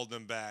really hold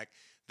them back.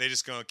 They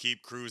just going to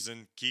keep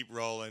cruising, keep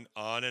rolling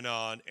on and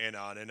on and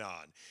on and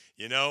on,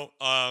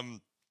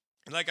 And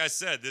like I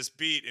said, this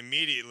beat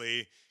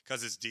immediately,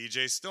 because it's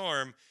DJ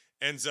Storm,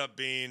 ends up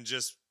being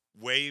just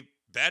way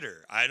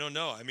better. I don't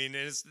know. I mean,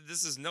 this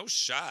is no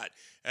shot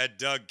at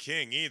Doug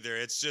King either.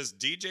 It's just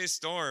DJ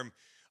Storm.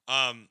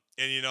 And,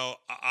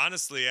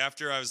 honestly,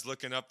 after I was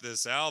looking up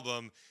this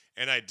album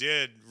and I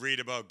did read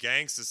about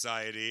Gang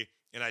Society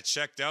and I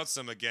checked out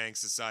some of Gang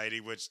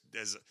Society, which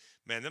is,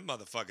 man, them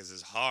motherfuckers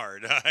is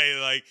hard.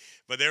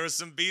 But there was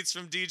some beats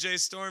from DJ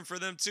Storm for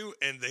them too,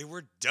 and they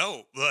were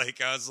dope. I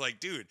was like,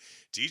 dude,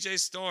 DJ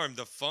Storm,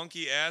 the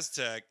funky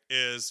Aztec,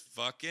 is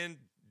fucking,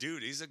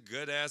 dude, he's a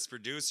good ass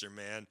producer,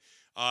 man.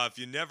 If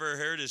you never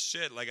heard his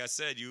shit, like I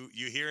said, you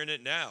hearing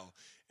it now,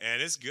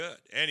 and it's good.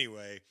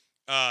 Anyway,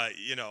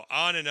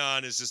 On and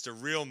On is just a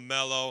real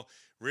mellow,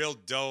 real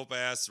dope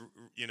ass,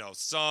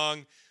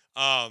 song.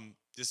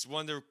 Just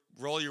one to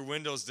roll your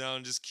windows down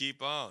and just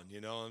keep on. You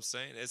know what I'm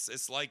saying?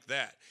 It's like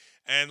that.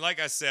 And like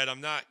I said,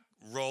 I'm not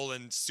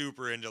rolling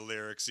super into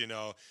lyrics. You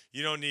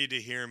don't need to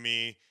hear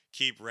me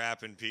keep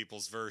rapping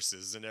people's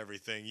verses and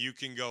everything. You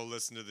can go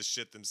listen to the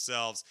shit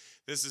themselves.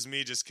 This is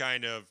me just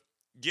kind of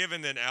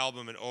giving an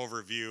album an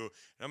overview.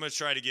 And I'm going to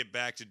try to get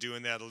back to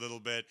doing that a little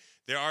bit.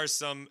 There are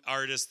some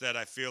artists that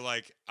I feel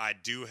like I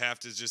do have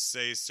to just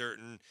say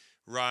certain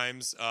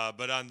rhymes.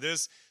 But on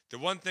this, the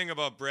one thing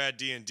about Brad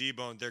D and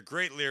D-Bone, they're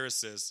great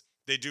lyricists.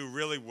 They do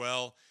really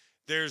well.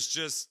 There's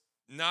just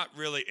not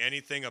really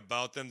anything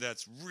about them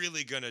that's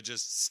really going to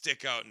just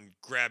stick out and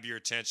grab your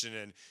attention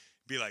and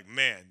be like,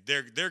 man,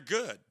 they're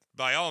good.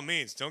 By all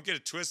means, don't get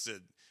it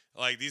twisted.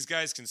 Like, these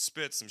guys can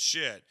spit some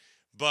shit.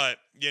 But,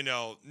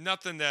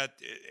 nothing that,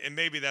 and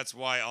maybe that's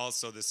why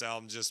also this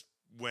album just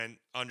went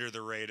under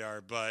the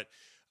radar. But,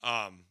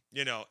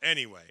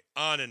 anyway,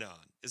 On and On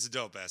is a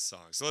dope-ass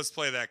song. So let's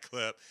play that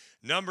clip.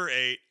 Number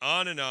 8,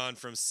 On and On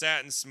from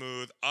Satin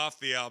Smooth off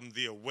the album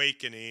The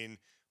Awakening.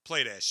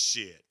 Play that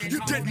shit. You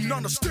didn't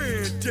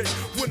understand it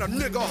when a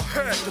nigga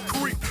had the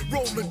creep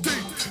rolling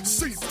deep,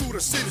 see through the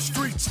city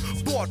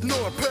streets, bought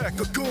none, pack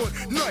a gun,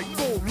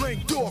 nightfall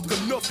ain't dark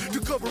enough to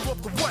cover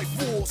up the white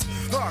walls.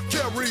 I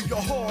carry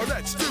a hard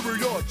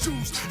exterior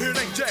juice, it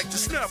ain't jack to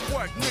snap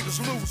white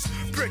niggas loose,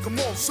 break them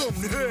all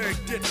something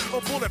hectic,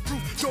 a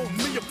bulletproof don't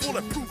mean a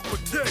bulletproof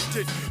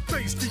protected,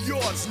 face the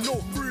yards,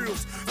 no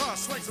grills, I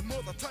slice a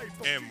mother type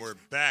of. And we're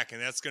back, and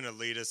that's gonna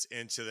lead us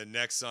into the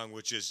next song,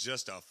 which is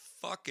just a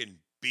fucking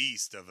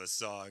beast of a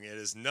song. It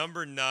is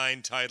number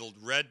 9, titled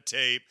Red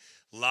Tape.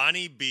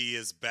 Lonnie B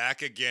is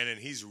back again, and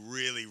he's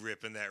really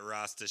ripping that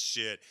Rasta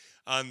shit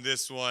on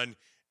this one.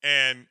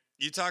 And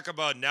you talk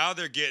about now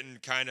they're getting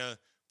kind of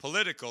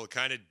political,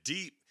 kind of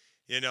deep,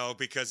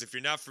 because if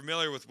you're not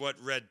familiar with what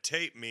red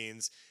tape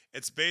means,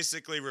 it's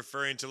basically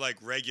referring to like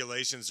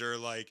regulations or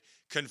like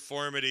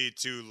conformity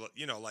to,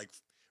 like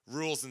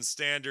rules and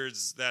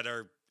standards that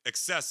are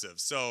excessive.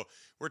 So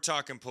we're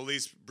talking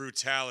police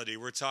brutality.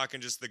 We're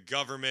talking just the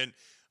government,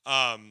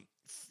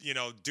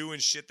 doing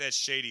shit that's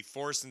shady,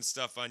 forcing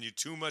stuff on you.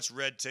 Too much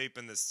red tape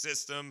in the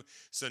system.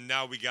 So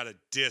now we got to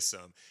diss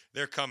them.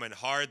 They're coming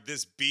hard.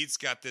 This beat's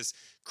got this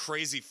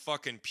crazy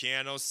fucking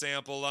piano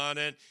sample on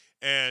it.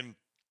 And,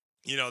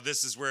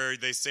 this is where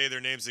they say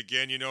their names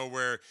again,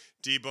 where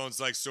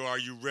D-Bone's like, so are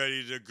you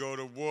ready to go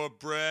to war,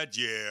 Brad?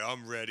 Yeah,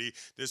 I'm ready.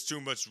 There's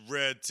too much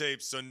red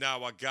tape, so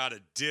now I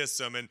gotta diss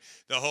him. And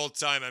the whole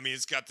time,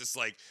 it's got this,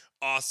 like,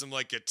 awesome,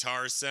 like,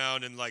 guitar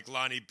sound, and, like,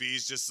 Lonnie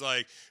B's just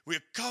like,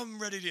 we've come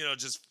ready to,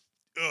 just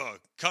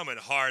coming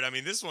hard.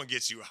 This one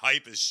gets you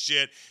hype as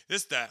shit.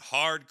 This that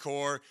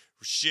hardcore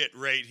shit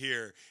right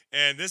here.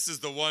 And this is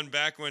the one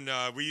back when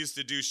we used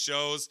to do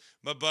shows.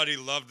 My buddy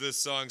loved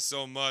this song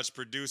so much,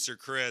 producer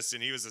Chris,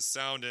 and he was a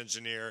sound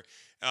engineer.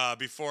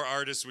 Before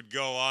artists would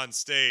go on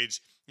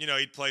stage,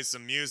 he'd play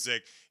some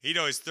music. He'd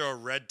always throw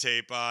red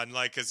tape on,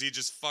 because he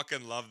just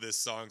fucking loved this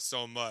song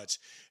so much.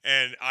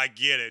 And I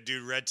get it,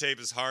 dude. Red tape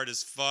is hard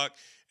as fuck.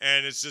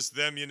 And it's just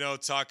them,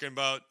 talking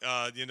about,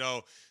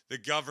 the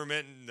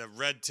government and the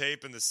red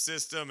tape and the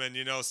system. And,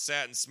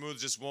 Satin Smooth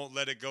just won't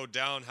let it go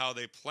down how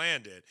they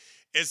planned it.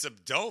 It's a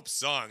dope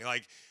song.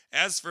 Like,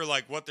 as for,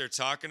 like, what they're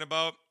talking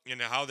about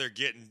and how they're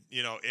getting,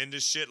 into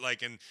shit,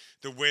 like, and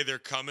the way they're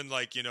coming,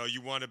 like,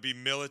 you want to be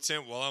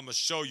militant? Well, I'm going to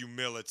show you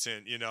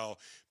militant,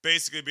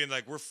 basically being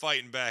like, we're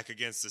fighting back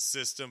against the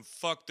system.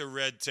 Fuck the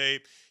red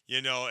tape,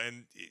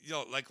 and,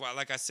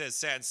 like I said,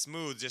 Satin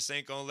Smooth just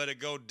ain't going to let it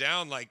go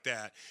down like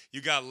that.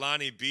 You got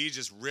Lonnie B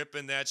just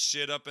ripping that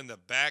shit up in the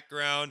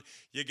background.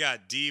 You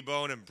got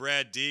D-Bone and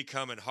Brad D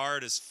coming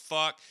hard as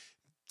fuck.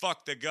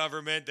 Fuck the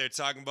government. They're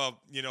talking about,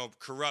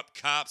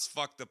 corrupt cops.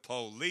 Fuck the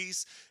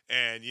police.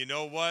 And you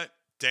know what?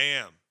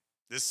 Damn.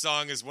 This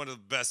song is one of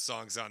the best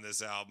songs on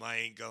this album. I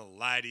ain't gonna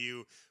lie to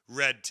you.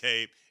 Red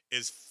Tape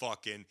is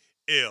fucking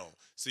ill.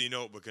 So you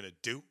know what we're gonna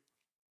do?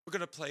 We're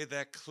gonna play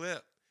that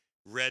clip.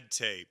 Red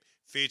Tape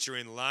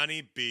featuring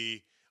Lonnie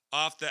B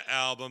off the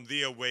album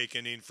The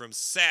Awakening from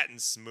Satin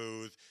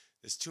Smooth.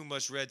 There's too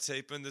much red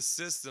tape in the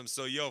system,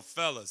 so yo,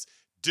 fellas,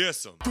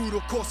 diss 'em. Through the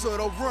course of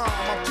the rhyme,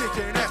 I'm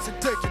kicking ass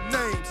and taking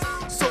names.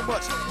 So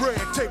much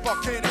red tape, I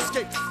can't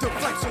escape the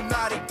flames. So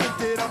now they think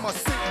that I'm a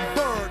sit and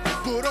burn,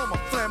 but I'm a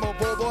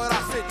flammable. But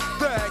I sit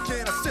back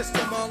in a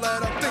system and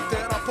let them think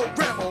that I'm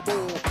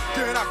programmable.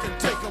 Then I can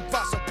take them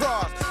by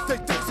surprise. They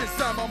think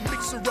since I'm a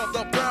mixer of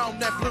the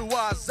brown and blue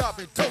eyes, I've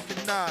been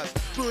tokenized.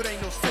 But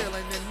ain't no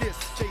sailing in this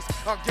case.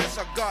 I guess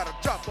I gotta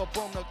drop up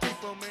on the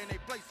keep 'em in a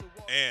place.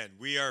 And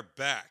we are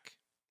back.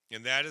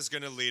 And that is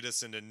going to lead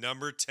us into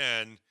number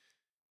 10,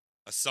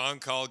 a song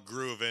called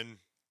Groovin',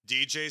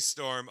 DJ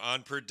Storm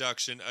on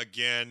production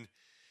again.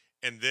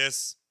 And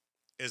this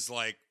is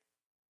like,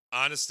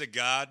 honest to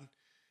God,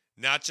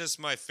 not just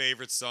my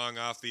favorite song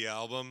off the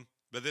album,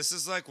 but this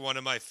is like one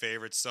of my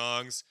favorite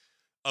songs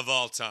of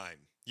all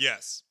time.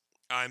 Yes,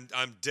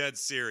 I'm dead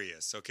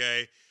serious,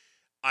 okay?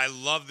 I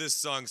love this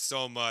song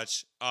so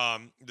much.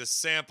 The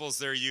samples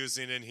they're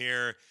using in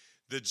here,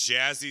 the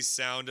jazzy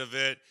sound of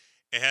it,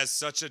 it has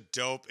such a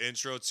dope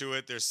intro to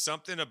it. There's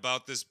something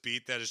about this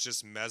beat that is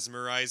just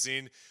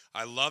mesmerizing.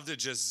 I love to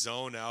just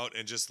zone out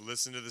and just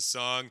listen to the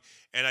song,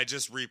 and I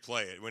just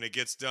replay it. When it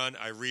gets done,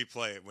 I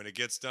replay it. When it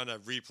gets done, I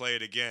replay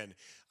it again.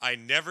 I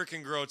never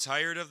can grow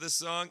tired of the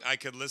song. I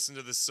could listen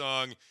to the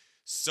song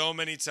so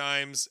many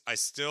times. I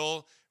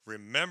still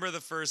remember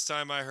the first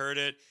time I heard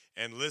it,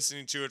 and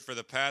listening to it for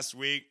the past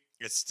week,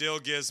 it still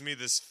gives me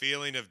this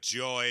feeling of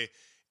joy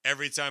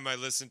every time I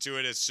listen to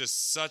it. It's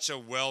just such a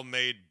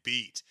well-made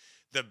beat.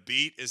 The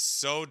beat is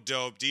so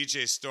dope.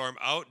 DJ Storm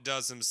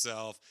outdoes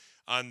himself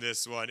on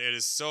this one. It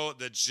is so,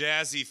 the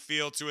jazzy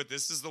feel to it.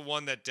 This is the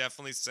one that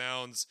definitely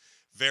sounds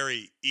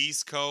very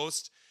East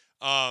Coast.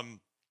 And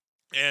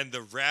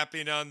the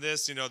rapping on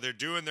this, you know, they're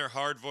doing their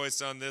hard voice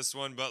on this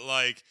one, but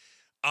like,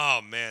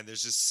 oh man,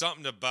 there's just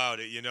something about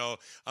it, you know.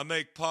 I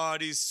make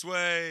parties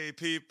sway,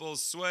 people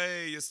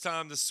sway, it's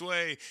time to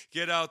sway,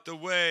 get out the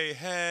way,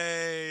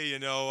 hey, you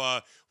know,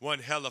 one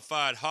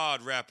hellified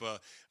hard rapper.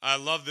 I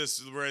love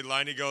this where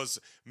Liney goes,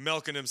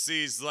 milking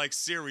MCs like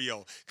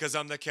cereal, cause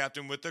I'm the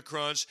captain with the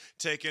crunch,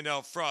 taking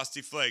out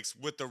Frosty Flakes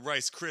with the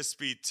Rice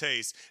Krispie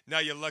taste. Now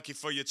you're lucky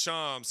for your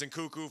charms and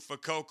cuckoo for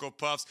Cocoa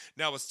Puffs.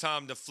 Now it's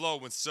time to flow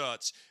and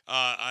such.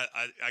 I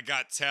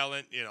got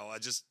talent, you know, I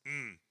just,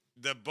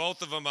 the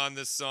both of them on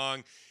this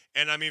song.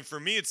 And I mean, for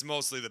me, it's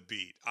mostly the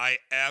beat. I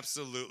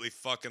absolutely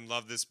fucking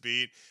love this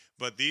beat.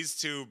 But these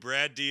two,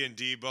 Brad D and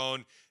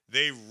D-Bone,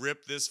 they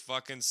rip this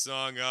fucking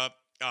song up.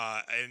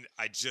 And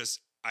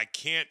I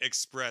can't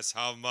express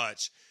how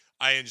much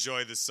I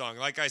enjoy this song.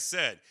 Like I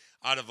said,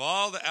 out of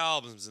all the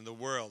albums in the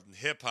world, in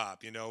hip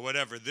hop, you know,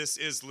 whatever, this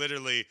is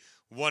literally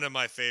one of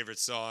my favorite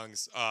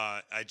songs.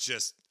 I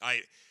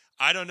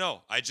don't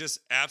know. I just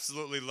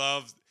absolutely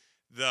love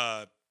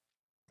the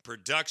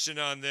production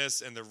on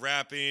this and the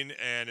rapping,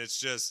 and it's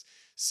just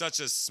such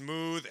a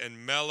smooth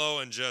and mellow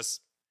and just,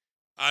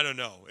 I don't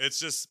know. It's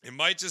just, it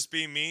might just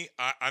be me.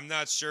 I'm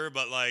not sure,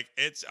 but like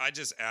I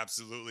just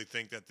absolutely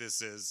think that this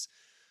is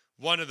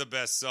one of the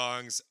best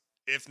songs,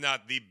 if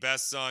not the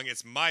best song.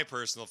 It's my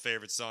personal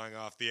favorite song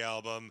off the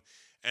album,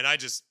 and I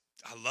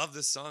love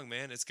this song,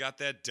 man. It's got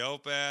that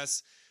dope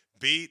ass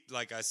beat,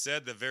 like I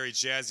said, the very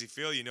jazzy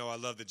feel. You know, I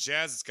love the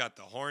jazz. It's got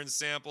the horn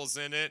samples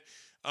in it.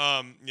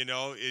 You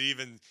know, it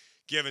even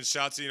giving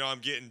shots, you know, I'm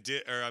getting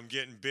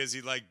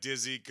busy like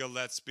Dizzy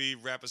Gillespie.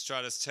 Rappers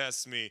try to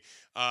test me.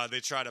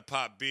 They try to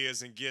pop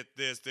beers and get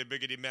this. They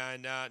biggity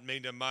man not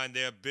made to mind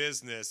their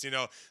business. You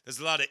know, there's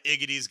a lot of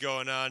iggities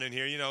going on in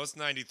here. You know, it's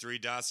 93.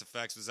 Das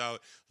Effects was out.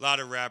 A lot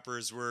of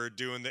rappers were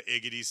doing the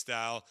iggity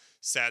style.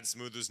 Satin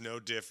Smooth was no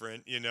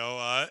different, you know.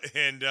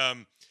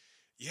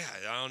 Yeah,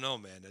 I don't know,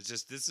 man. This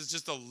is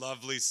just a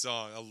lovely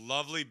song, a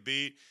lovely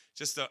beat.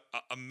 Just a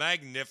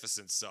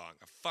magnificent song.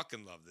 I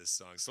fucking love this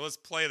song. So let's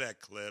play that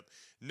clip.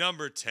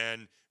 Number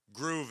 10,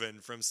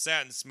 Groovin' from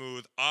Satin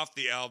Smooth off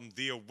the album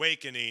The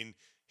Awakening.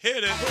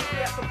 Hit it.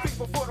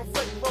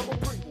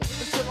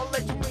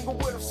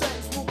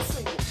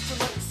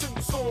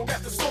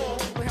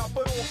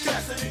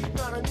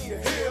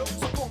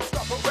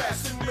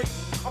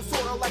 I'm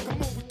sorta like a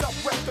movie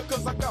director,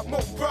 cause I got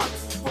more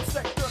props from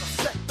sector to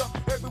sector.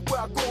 Everywhere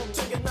I go, I'm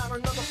taking out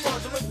another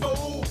fraudulent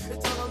fool.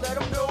 It's time to let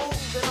them know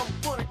that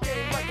I'm gonna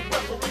game like the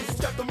referee.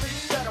 Step to me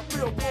that I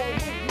feel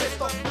wrong.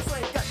 Messed up, this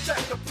ain't got jack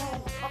to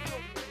prove.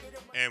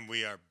 And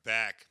we are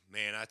back.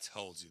 Man, I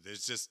told you.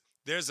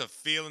 There's a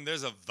feeling,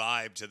 there's a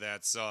vibe to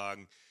that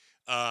song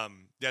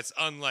that's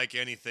unlike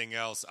anything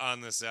else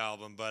on this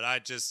album. But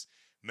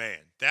man,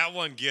 that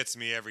one gets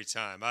me every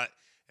time.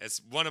 It's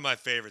one of my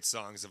favorite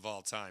songs of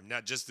all time,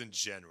 not just in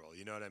general,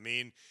 you know what I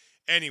mean?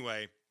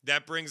 Anyway,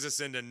 that brings us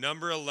into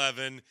number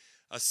 11,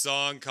 a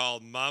song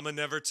called Mama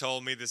Never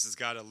Told Me. This has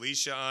got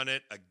Alicia on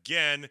it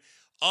again.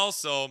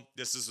 Also,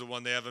 this is the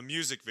one they have a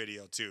music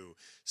video to.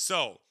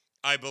 So,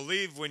 I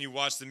believe when you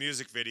watch the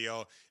music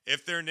video,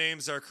 if their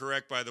names are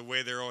correct by the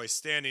way they're always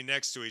standing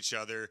next to each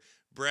other,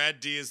 Brad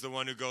D is the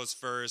one who goes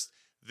first,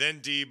 then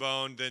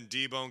D-Bone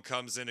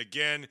comes in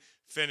again,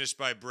 finished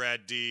by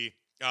Brad D.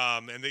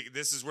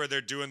 This is where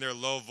they're doing their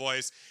low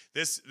voice.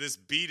 This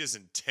beat is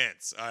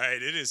intense. All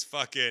right, it is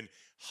fucking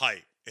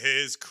hype. It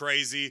is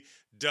crazy.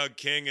 Doug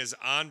King is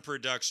on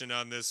production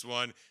on this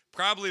one.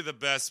 Probably the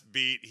best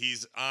beat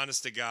he's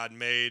honest to God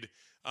made.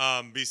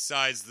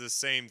 Besides the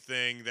same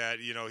thing that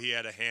he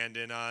had a hand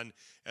in on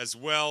as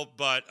well,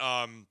 but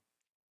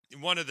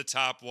one of the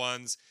top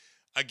ones.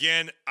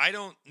 Again, I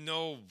don't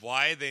know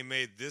why they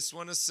made this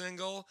one a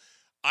single.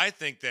 I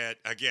think that,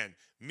 again,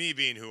 me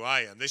being who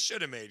I am, they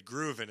should have made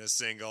Groovin' a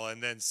single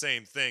and then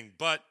same thing.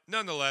 But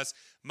nonetheless,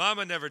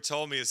 Mama Never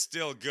Told Me is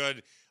still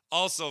good.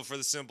 Also, for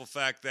the simple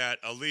fact that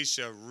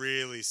Alicia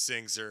really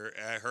sings her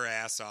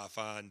ass off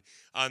on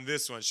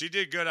this one. She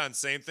did good on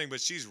Same Thing,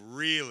 but she's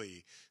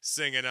really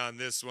singing on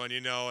this one,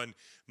 And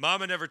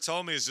Mama Never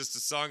Told Me is just a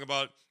song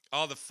about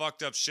all the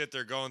fucked up shit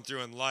they're going through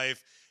in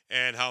life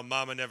and how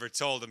Mama never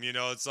told them.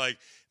 It's like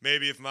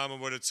maybe if Mama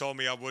would have told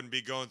me, I wouldn't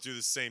be going through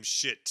the same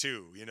shit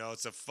too.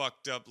 It's a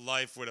fucked up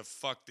life with a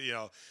fucked,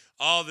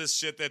 all this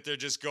shit that they're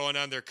just going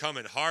on. They're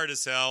coming hard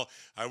as hell.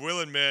 I will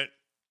admit,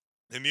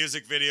 the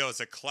music video is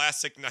a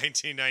classic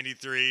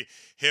 1993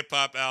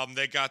 hip-hop album.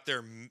 They got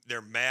their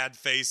mad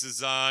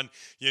faces on,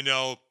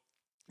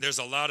 There's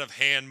a lot of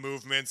hand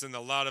movements and a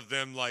lot of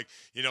them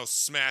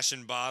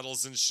smashing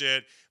bottles and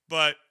shit.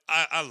 But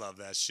I love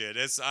that shit.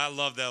 I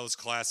love those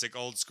classic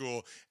old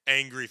school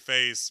angry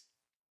face,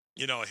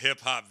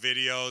 hip-hop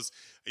videos.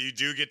 You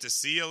do get to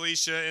see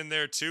Alicia in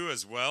there too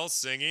as well,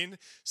 singing.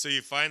 So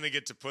you finally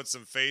get to put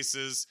some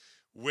faces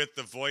with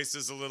the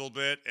voices a little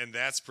bit, and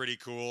that's pretty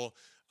cool.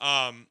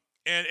 And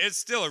it's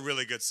still a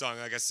really good song.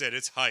 Like I said,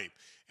 it's hype.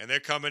 And they're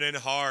coming in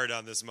hard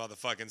on this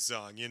motherfucking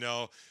song,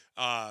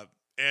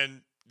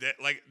 And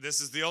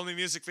this is the only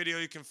music video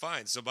you can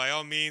find. So by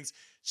all means,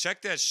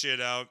 check that shit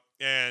out.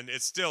 And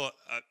it's still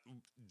a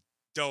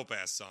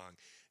dope-ass song.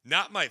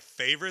 Not my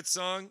favorite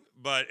song,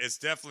 but it's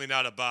definitely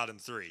not a bottom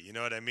three. You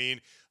know what I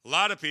mean? A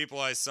lot of people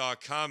I saw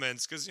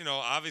comments, because,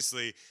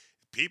 obviously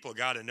people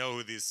got to know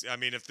who these... I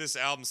mean, if this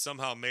album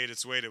somehow made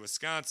its way to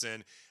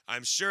Wisconsin,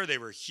 I'm sure they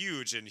were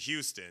huge in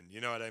Houston.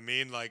 You know what I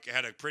mean?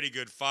 Had a pretty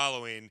good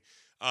following.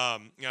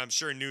 I'm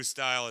sure New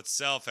Style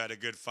itself had a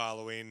good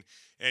following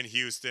in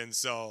Houston.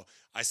 So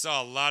I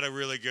saw a lot of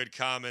really good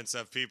comments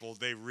of people.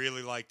 They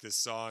really liked this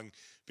song,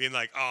 being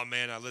like, oh,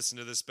 man, I listened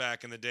to this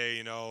back in the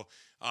day,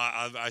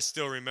 I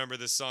still remember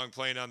this song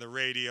playing on the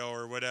radio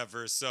or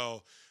whatever.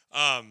 So,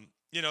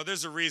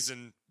 there's a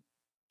reason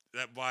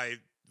that why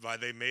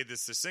they made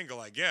this a single,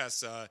 I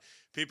guess.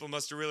 People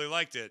must have really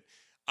liked it.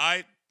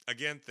 I,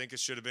 again, think it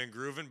should have been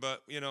Groovin',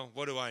 but,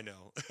 what do I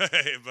know?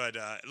 But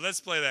let's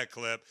play that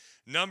clip.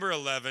 Number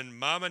 11,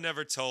 Mama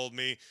Never Told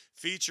Me,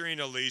 featuring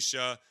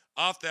Alicia,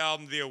 off the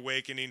album The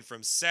Awakening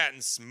from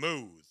Satin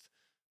Smooth.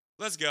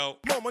 Let's go.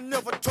 Mama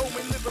never told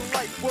me living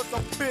life was a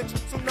bitch,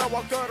 so now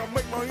I gotta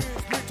make my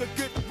ends meet to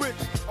get rich.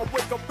 I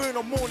wake up in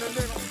the morning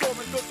and I'm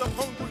starving cause I'm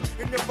hungry,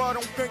 and if I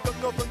don't think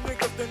another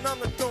nigga, then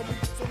I'm a dummy.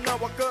 So now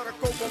I gotta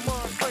go for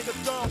mine, bring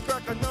it down,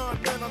 crack a 9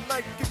 and a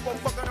knife, keep on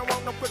fucking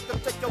around, I'm quick to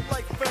take your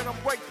life, and I'm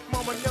right.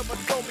 Mama never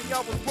told me I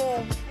was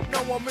wrong.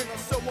 Now I'm in a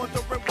cell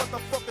wondering what the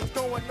fuck is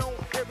going on.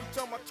 Every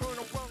time I turn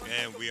around.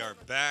 And we are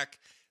back.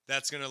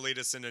 That's gonna lead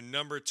us into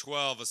number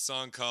 12, a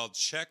song called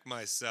Check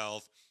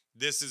Myself.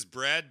 This is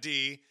Brad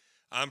D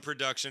on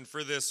production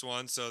for this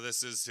one, so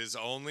this is his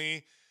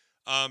only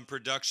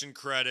production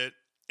credit,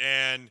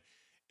 and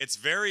it's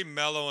very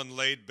mellow and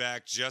laid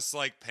back, just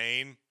like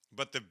Pain,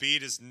 but the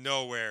beat is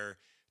nowhere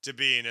to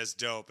being as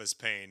dope as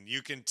Pain.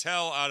 You can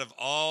tell out of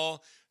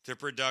all the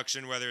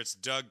production, whether it's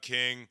Doug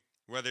King,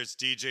 whether it's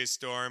DJ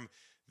Storm,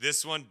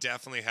 this one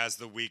definitely has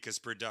the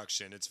weakest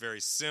production. It's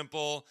very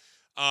simple.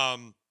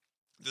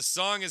 The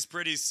song is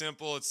pretty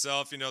simple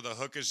itself. The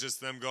hook is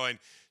just them going,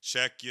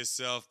 check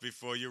yourself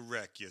before you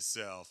wreck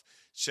yourself.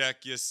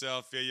 Check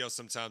yourself. Yeah,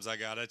 sometimes I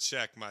gotta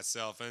check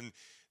myself. And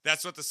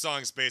that's what the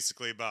song's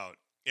basically about.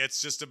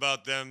 It's just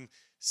about them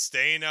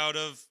staying out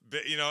of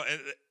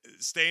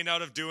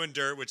doing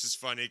dirt, which is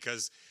funny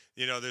because,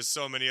 there's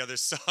so many other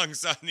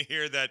songs on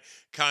here that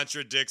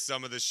contradict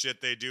some of the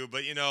shit they do.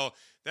 But,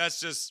 that's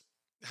just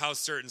how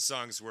certain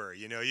songs were.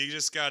 You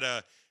just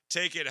gotta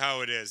take it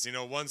how it is.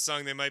 One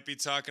song they might be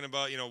talking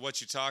about,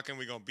 what you talking,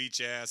 we gonna beat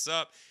your ass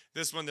up.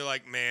 This one they're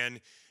like, man,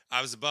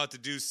 I was about to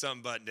do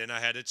something, but then I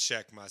had to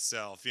check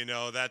myself,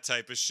 that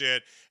type of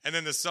shit. And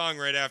then the song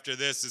right after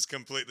this is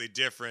completely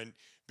different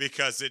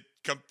because it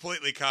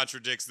completely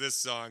contradicts this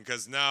song,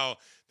 because now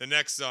the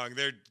next song,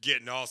 they're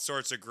getting all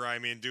sorts of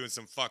grimy and doing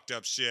some fucked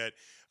up shit.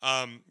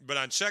 But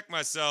on Check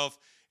Myself,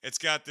 it's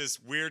got this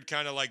weird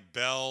kind of like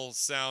bell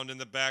sound in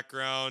the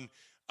background.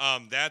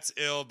 That's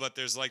ill, but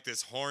there's like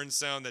this horn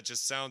sound that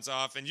just sounds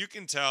off. And you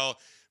can tell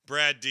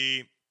Brad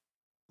D,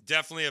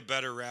 definitely a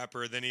better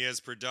rapper than he is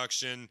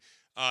production.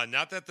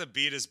 Not that the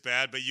beat is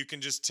bad, but you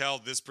can just tell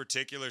this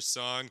particular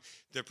song,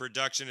 the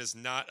production is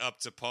not up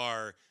to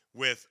par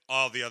with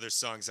all the other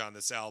songs on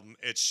this album.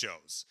 It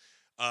shows.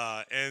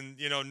 And,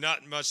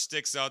 not much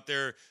sticks out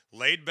there.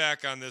 Laid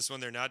back on this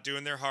one. They're not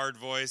doing their hard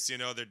voice.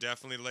 They're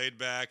definitely laid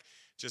back.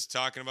 just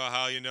talking about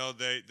how,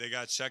 they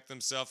got to check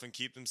themselves and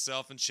keep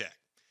themselves in check.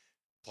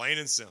 Plain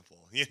and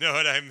simple. You know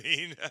what I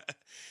mean?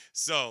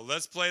 So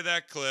let's play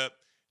that clip.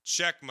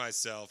 Check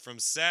Myself from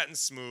Satin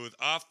Smooth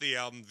off the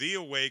album The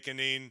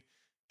Awakening.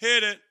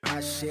 Hit it.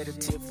 I shed a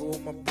tear for all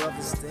my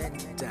brothers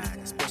that died,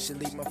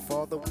 especially my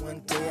father.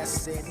 One day I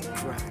sat and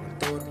cried and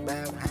thought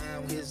about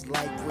how his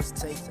life was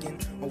taken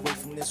away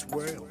from this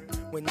world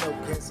with no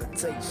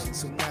hesitation.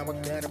 So now I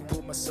gotta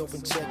put myself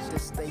in check to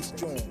stay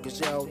strong,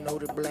 cause y'all know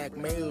the black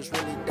males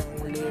really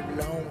don't live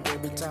long.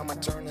 Every time I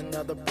turn,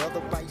 another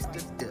brother bites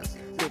the dust.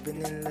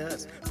 Living in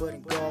lust, but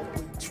in God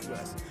we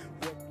trust.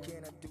 What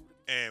can I do?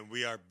 And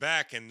we are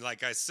back, and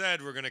like I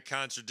said, we're going to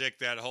contradict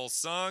that whole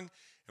song,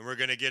 and we're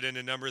going to get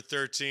into number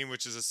 13,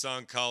 which is a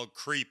song called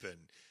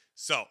Creepin'.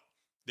 So,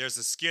 there's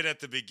a skit at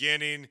the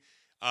beginning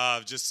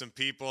of just some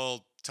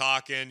people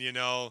talking,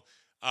 and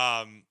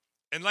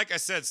like I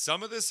said,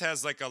 some of this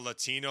has like a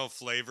Latino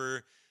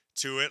flavor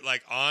to it,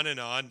 like On and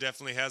On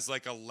definitely has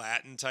like a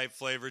Latin type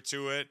flavor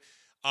to it,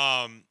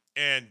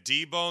 and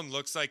D-Bone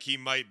looks like he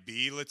might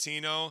be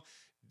Latino.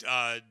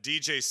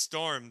 DJ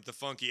Storm, the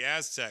Funky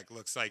Aztec,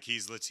 looks like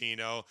he's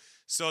Latino.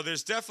 So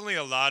there's definitely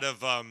a lot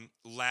of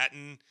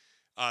Latin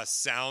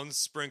sounds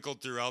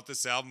sprinkled throughout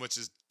this album, which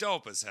is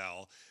dope as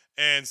hell.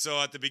 And so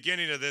at the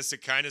beginning of this,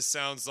 it kind of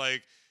sounds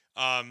like,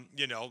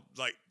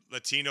 like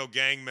Latino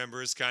gang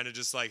members kind of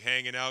just like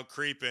hanging out,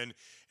 creeping.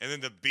 And then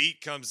the beat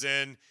comes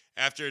in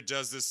after it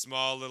does this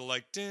small little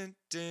like, dun,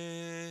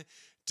 dun,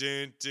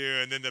 dun,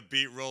 dun, and then the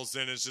beat rolls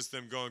in. It's just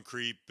them going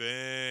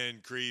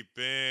creeping,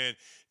 creeping.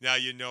 Now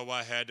you know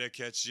I had to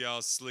catch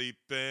y'all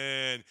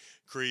sleeping,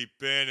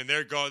 creeping, and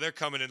they're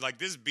coming in like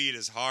this beat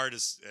is hard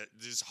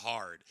just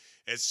hard.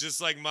 It's just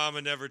like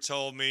Mama Never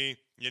Told Me,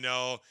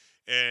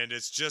 and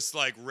it's just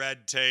like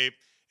Red Tape.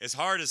 It's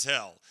hard as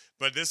hell,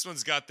 but this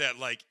one's got that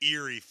like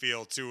eerie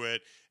feel to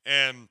it,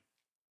 and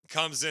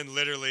comes in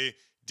literally.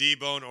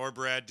 D-Bone or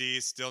Brad D,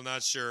 still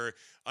not sure.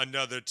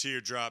 Another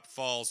teardrop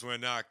falls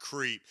when I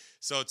creep.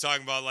 So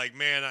talking about like,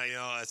 man,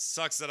 it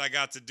sucks that I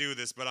got to do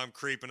this, but I'm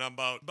creeping. I'm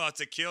about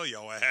to kill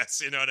your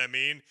ass. You know what I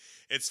mean?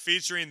 It's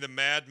featuring the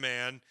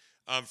Madman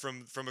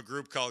from a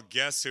group called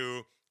Guess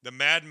Who. The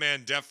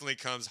Madman definitely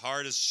comes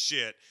hard as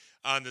shit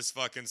on this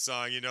fucking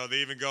song. They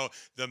even go,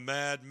 the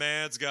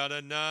Madman's got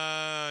a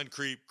 9.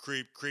 Creep,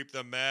 creep, creep.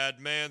 The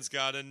Madman's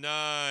got a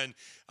 9.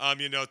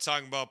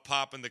 Talking about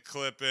popping the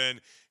clip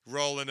in.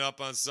 Rolling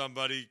up on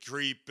somebody,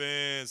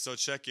 creeping, so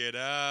check it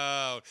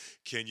out.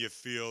 Can you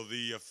feel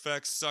the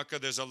effects, sucker?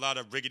 There's a lot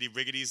of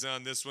riggedy-riggities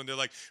on this one. They're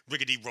like,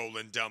 riggedy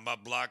rolling down my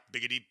block,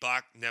 biggity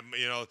block.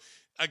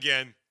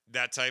 Again,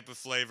 that type of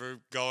flavor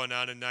going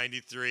on in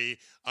 93.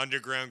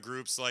 Underground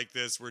groups like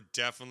this were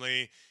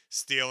definitely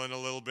stealing a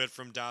little bit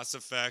from Das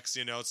EFX.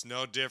 It's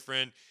no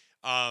different.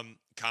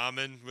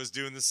 Common was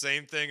doing the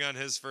same thing on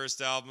his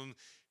first album.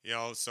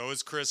 So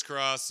is Criss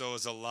Cross, so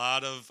is a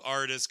lot of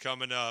artists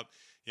coming up.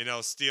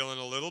 Stealing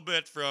a little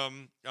bit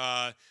from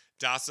Das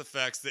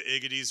EFX. The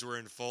Iggities were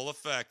in full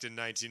effect in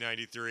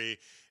 1993.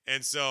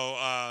 And so,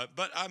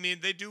 but I mean,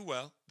 they do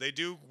well. They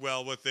do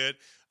well with it.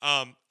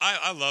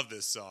 I love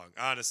this song,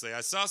 honestly.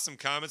 I saw some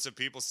comments of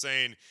people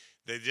saying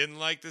they didn't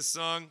like this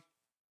song,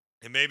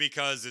 and maybe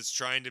because it's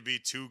trying to be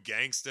too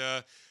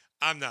gangsta.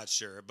 I'm not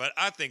sure, but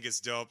I think it's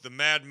dope. The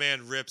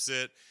Madman rips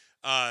it.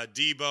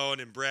 D-Bone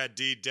and Brad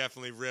D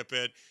definitely rip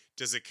it.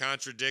 Does it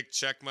contradict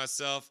Check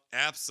Myself?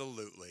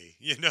 Absolutely.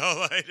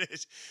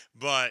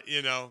 But,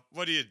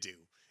 what do you do?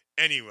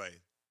 Anyway,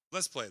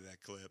 let's play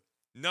that clip.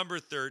 Number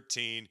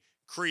 13,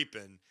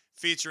 Creepin',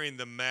 featuring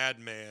the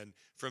Madman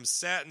from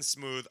Satin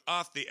Smooth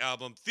off the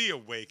album The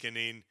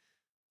Awakening.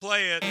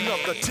 Play it.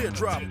 Another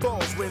teardrop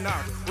falls when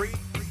I creep.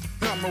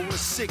 I'm over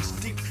 6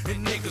 deep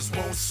and niggas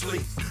won't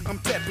sleep. I'm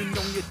tapping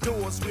on your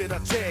doors with a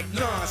Tag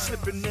 9,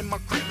 slipping in my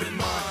creeping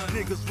mind.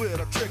 Niggas with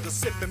a trigger,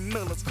 sipping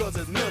Millers, cause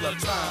it's Miller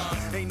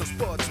time. Ain't no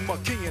spots, my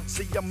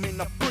see, I'm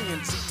in a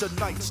frenzy.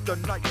 Tonight's the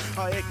night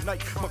I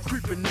ignite my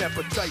creeping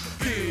appetite.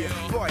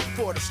 Yeah, right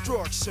for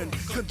destruction,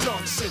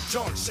 conjunction,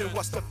 junction.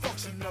 What's the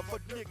function of a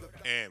nigga?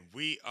 And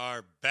we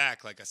are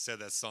back. Like I said,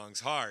 that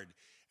song's hard.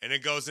 And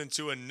it goes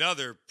into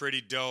another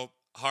pretty dope,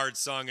 hard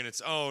song in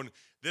its own.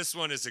 This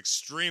one is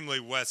extremely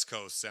West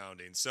Coast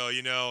sounding. So,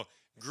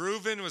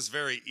 Groovin' was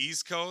very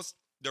East Coast.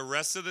 The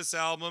rest of this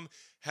album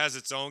has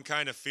its own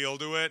kind of feel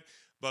to it,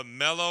 but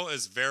Mellow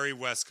is very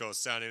West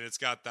Coast sounding. It's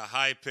got the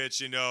high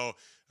pitch,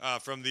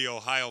 from the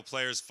Ohio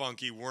Players'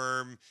 Funky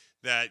Worm,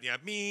 that,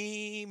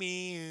 me,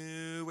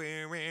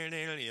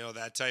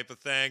 that type of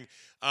thing.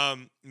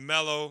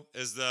 Mellow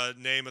is the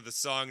name of the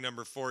song,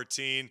 number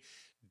 14.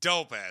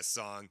 Dope-ass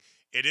song.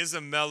 It is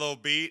a mellow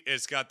beat.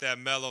 It's got that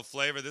mellow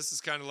flavor. This is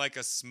kind of like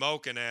a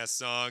smoking ass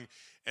song.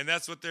 And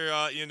that's what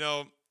they're,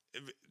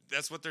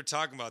 that's what they're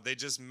talking about. They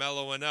just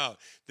mellowing out.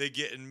 They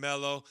getting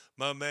mellow.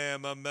 My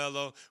man, my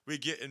mellow. We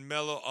getting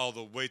mellow all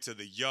the way to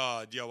the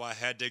yard. Yo, I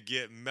had to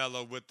get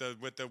mellow with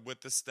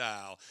the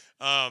style.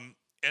 And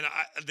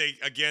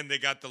they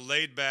got the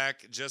laid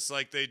back just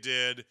like they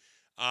did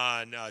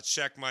on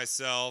Check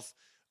Myself.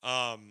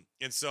 And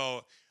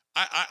so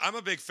I'm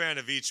a big fan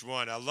of each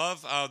one. I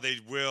love how they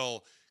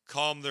will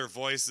calm their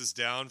voices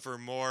down for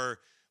more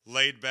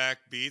laid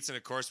back beats. And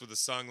of course, with a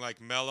song like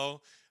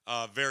Mellow,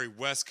 very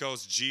West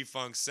Coast G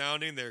Funk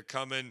sounding, they're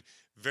coming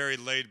very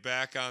laid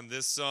back on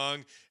this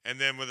song. And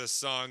then with a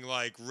song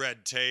like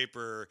Red Tape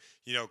or,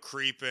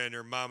 Creepin'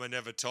 or Mama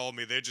Never Told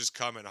Me, they're just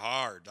coming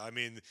hard. I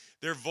mean,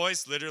 their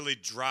voice literally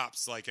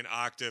drops like an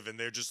octave and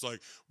they're just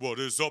like, what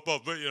is up?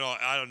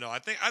 I don't know. I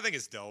think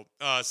it's dope.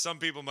 Some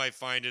people might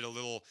find it a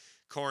little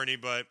corny,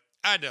 but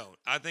I don't.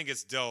 I think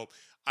it's dope.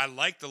 I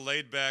like the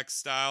laid back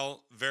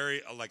style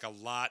a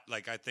lot.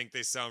 Like, I think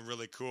they sound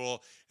really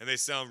cool, and they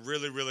sound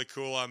really, really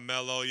cool on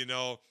Mellow,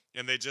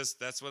 and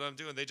that's what I'm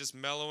doing. They just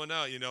mellowing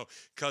out,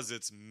 cause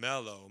it's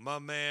mellow. My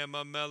man,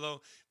 my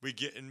mellow. We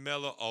getting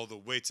mellow all the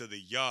way to the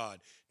yard.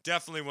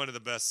 Definitely one of the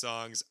best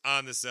songs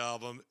on this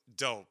album.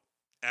 Dope.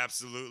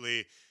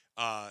 Absolutely.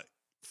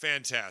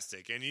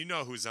 Fantastic. And you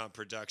know who's on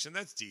production.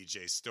 That's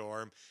DJ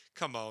Storm.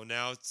 Come on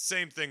now.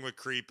 Same thing with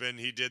Creepin'.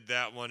 He did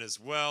that one as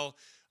well.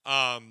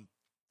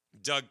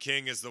 Doug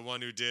King is the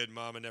one who did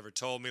Mama Never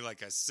Told Me,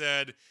 like I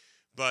said.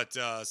 But,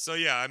 so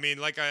yeah, I mean,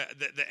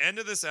 the end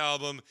of this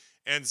album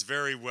ends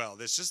very well.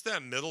 There's just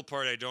that middle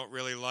part I don't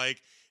really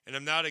like. And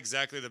I'm not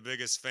exactly the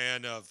biggest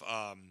fan of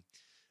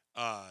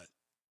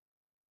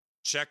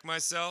Check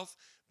Myself.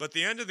 But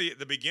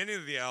the beginning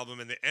of the album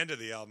and the end of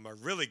the album are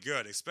really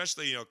good,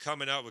 especially,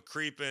 coming out with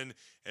Creepin'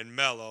 and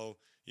Mellow,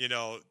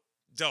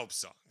 dope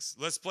songs.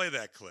 Let's play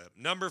that clip.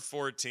 Number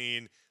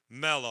 14,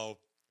 Mellow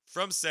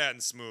from Satin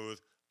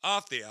Smooth,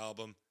 off the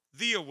album,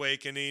 The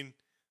Awakening.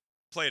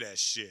 Play that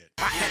shit.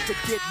 I had to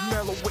get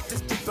mellow with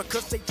this beat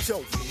because they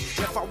joke.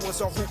 If I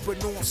was a hooper,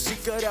 no one she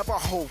could ever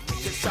hold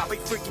me. Cause I be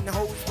freaking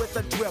hoes with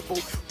a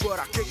dribble. But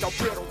I kick a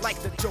riddle like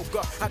the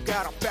Joker. I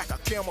got a pack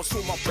of camels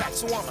on my back,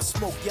 so I'ma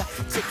smoke ya.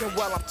 Ticking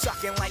while I'm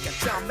talking like a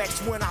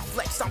Timex. When I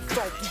flex, I'm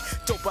funky.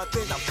 Doper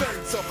than the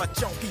veins of a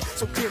junkie.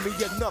 So give me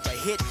another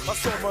hit or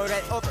some of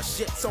that other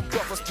shit. Some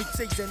brothers be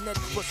teasing it,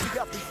 but see,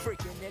 I be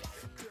freaking it.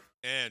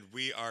 And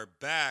we are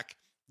back.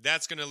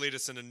 That's going to lead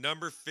us into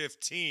number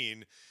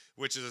 15,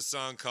 which is a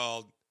song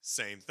called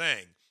Same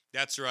Thing.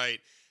 That's right.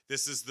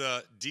 This is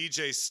the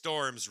DJ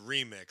Storms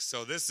remix.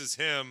 So this is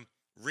him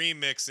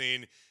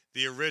remixing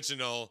the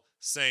original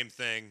Same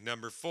Thing,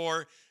 number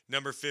 4.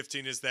 Number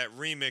 15 is that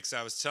remix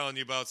I was telling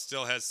you about.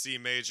 Still has C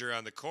major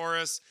on the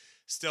chorus.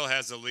 Still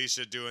has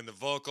Alicia doing the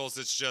vocals.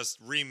 It's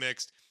just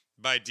remixed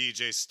by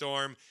DJ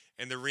Storm.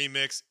 And the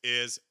remix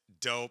is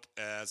dope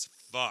as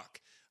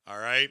fuck. All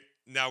right?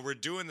 Now we're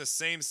doing the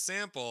same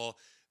sample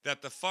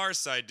that the Far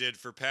Side did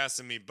for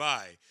Passing Me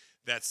By.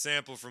 That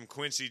sample from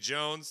Quincy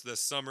Jones, The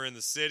Summer in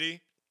the City.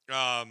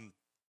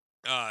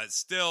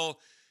 Still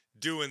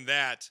doing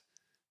that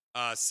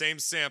same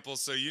sample,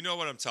 so you know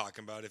what I'm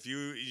talking about. If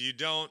you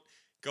don't,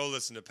 go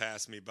listen to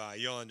Pass Me By.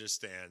 You'll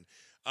understand.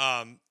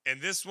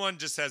 And this one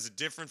just has a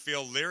different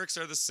feel. Lyrics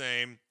are the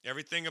same.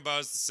 Everything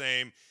about it's the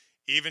same,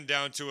 even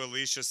down to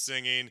Alicia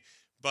singing.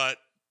 But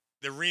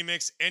the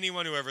remix,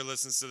 anyone who ever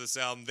listens to this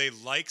album, they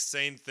like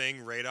Same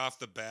Thing right off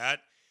the bat.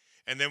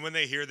 And then when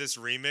they hear this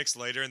remix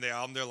later in the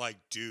album, they're like,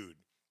 dude,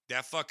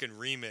 that fucking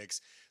remix.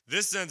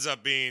 This ends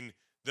up being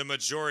the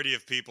majority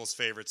of people's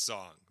favorite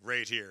song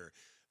right here.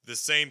 The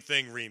Same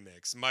Thing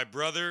remix. My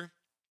brother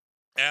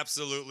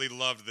absolutely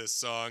loved this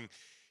song.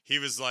 He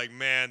was like,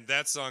 man,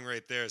 that song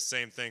right there,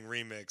 Same Thing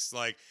remix.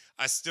 Like,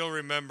 I still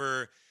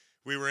remember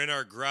we were in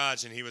our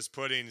garage and he was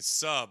putting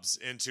subs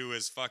into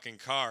his fucking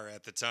car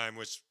at the time,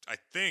 which I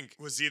think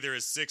was either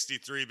his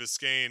 63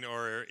 Biscayne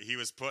or he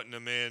was putting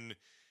them in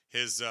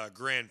his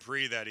Grand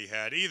Prix that he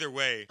had. Either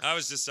way, I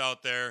was just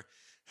out there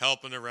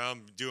helping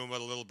around, doing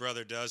what a little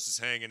brother does, just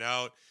hanging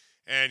out.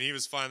 And he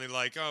was finally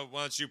like, oh,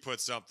 why don't you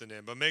put something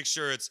in? But make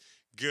sure it's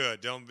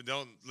good. Don't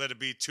let it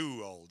be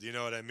too old. You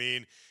know what I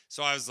mean?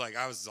 So I was like,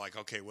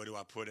 okay, what do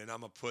I put in? I'm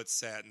going to put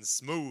Satin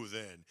Smooth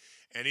in.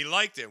 And he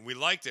liked it. And we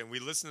liked it. And we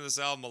listened to this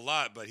album a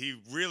lot. But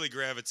he really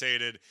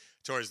gravitated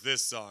towards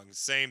this song.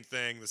 Same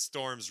Thing, the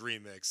Storms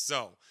remix.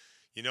 So,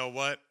 you know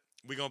what?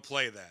 We're going to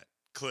play that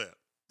clip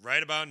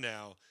right about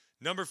now.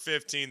 Number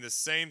 15, the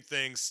Same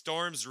Thing,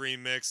 Storms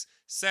remix,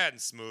 Satin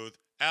Smooth,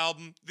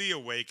 album, The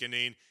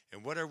Awakening.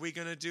 And what are we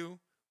going to do?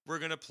 We're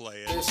going to play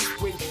it.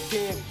 This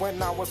weekend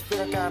when I was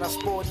feeling kinda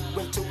sporty,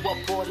 went to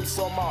a party,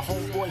 saw my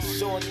homeboy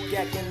shorty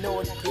acting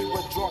naughty. He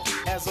was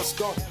drunk as a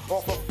skunk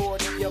off a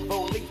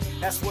 40-year-old leaf.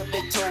 That's what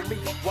they told me.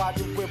 Why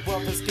do we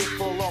brothers get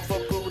full off a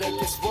brew that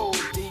gets rolled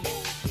deep?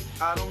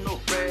 I don't know,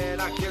 Brad,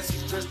 I guess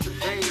it's just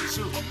today's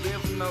you.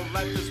 Living a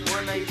life that's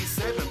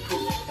 187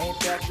 proof. Ain't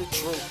that the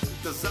truth?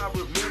 Cause I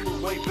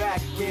remember way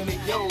back in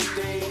the old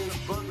days,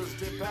 brothers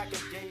did back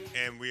again.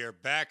 And we are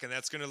back, and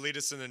that's going to lead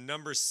us into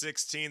number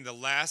 16, the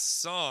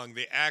last song,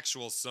 the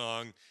actual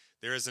song.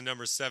 There is a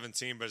number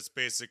 17, but it's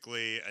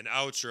basically an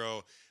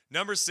outro.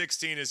 Number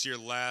 16 is your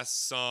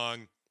last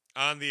song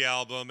on the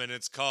album, and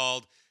it's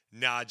called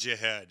Nod Your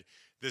Head.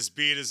 This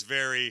beat is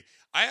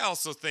I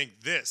also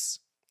think this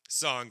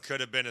song could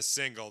have been a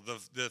single.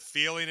 The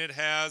feeling it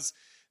has,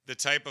 the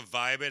type of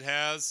vibe it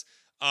has,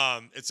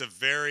 it's a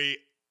very,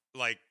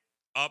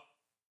 up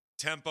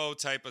tempo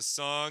type of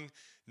song.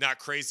 Not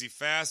crazy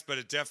fast, but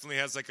it definitely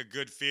has like a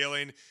good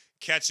feeling.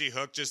 Catchy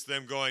hook, just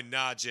them going,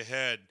 nod your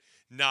head,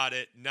 nod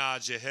it,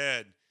 nod your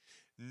head.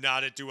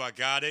 Nod it, do I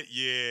got it?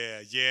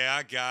 Yeah,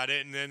 I got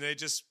it. And then they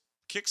just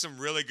kick some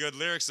really good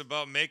lyrics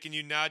about making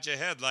you nod your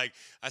head. Like,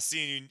 I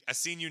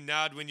seen you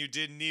nod when you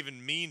didn't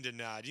even mean to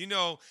nod. You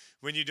know,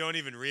 when you don't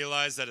even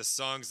realize that a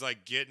song's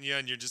like getting you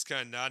and you're just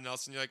kind of nodding, all of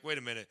a sudden you're like, wait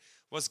a minute,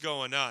 what's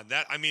going on?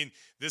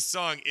 This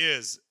song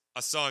is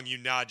a song you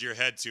nod your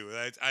head to.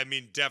 I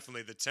mean,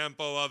 definitely the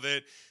tempo of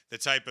it, the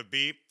type of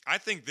beat. I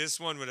think this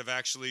one would have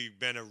actually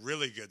been a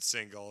really good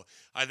single.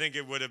 I think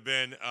it would have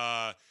been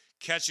a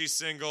catchy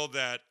single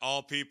that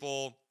all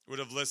people would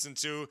have listened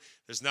to.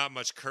 There's not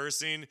much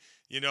cursing.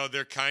 You know,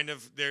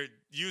 they're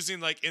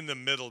using like in the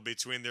middle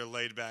between their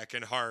laid back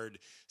and hard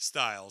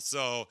style.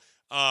 So,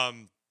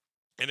 and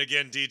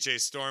again, DJ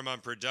Storm on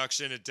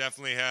production, it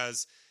definitely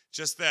has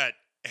just that,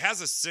 it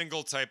has a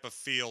single type of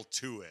feel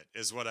to it,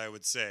 is what I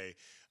would say.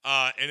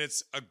 And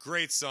it's a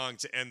great song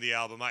to end the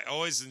album. I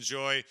always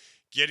enjoy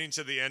getting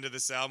to the end of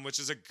this album, which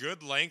is a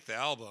good length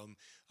album.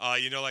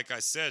 Like I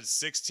said,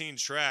 16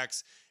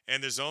 tracks,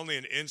 and there's only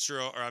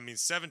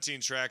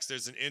 17 tracks.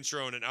 There's an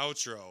intro and an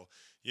outro,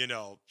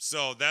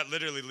 so that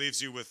literally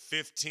leaves you with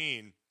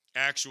 15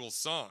 actual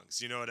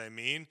songs. You know what I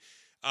mean?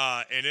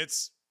 And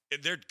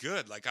they're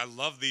good. Like, I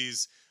love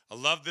these. I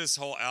love this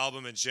whole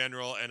album in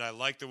general, and I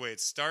like the way it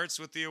starts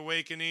with The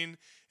Awakening,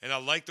 and I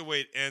like the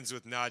way it ends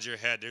with Nod Your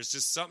Head. There's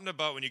just something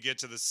about when you get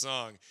to the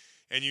song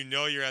and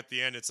you're at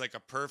the end. It's like a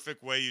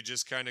perfect way you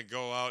just kind of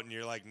go out and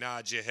you're like,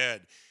 nod your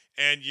head.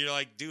 And you're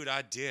like, dude,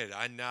 I did.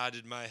 I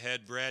nodded my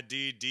head. Brad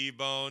D,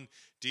 D-Bone,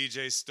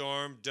 DJ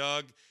Storm,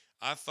 Doug.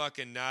 I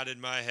fucking nodded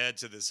my head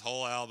to this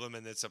whole album,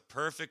 and it's a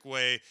perfect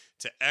way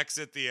to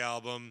exit the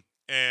album.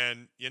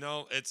 And,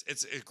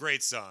 it's a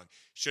great song.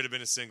 Should have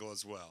been a single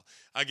as well.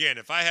 Again,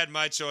 if I had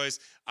my choice,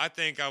 I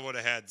think I would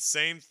have had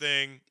Same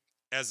Thing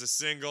as a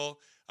single.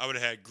 I would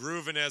have had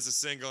Groovin' as a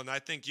single. And I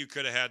think you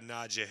could have had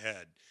Nod Your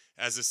Head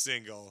as a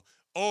single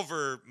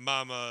over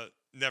Mama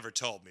Never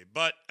Told Me.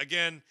 But,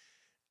 again,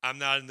 I'm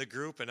not in the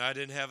group, and I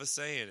didn't have a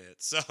say in it.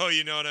 So,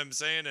 you know what I'm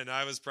saying? And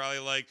I was probably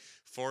like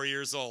 4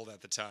 years old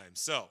at the time.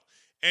 So,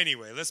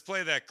 anyway, let's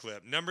play that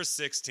clip. Number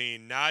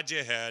 16, Nod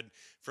Your Head,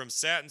 from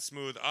Satin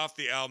Smooth off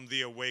the album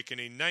The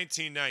Awakening,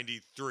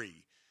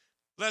 1993.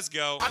 Let's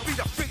go. I be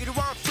the figure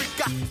around freak,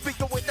 got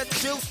speaker with the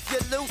juice, you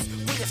loose.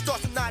 When you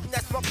start to nod, and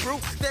that's my crew,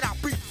 then I'll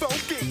be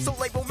funky. So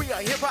label me a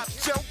hip-hop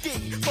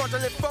junkie.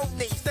 Fraudulent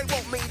phonies, they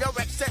want me to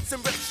wreck sets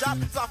and rip shop.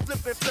 Fly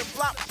flipping,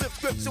 flip-flop, flip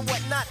scripts and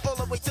whatnot, all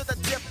the way to the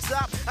tip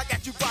top. I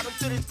got you bottom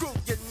to this groove,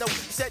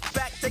 Set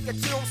back, take a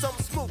chill on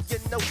something smooth,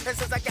 And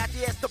since I got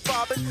the ass to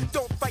bobbin',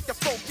 don't fight the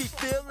funky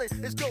feeling.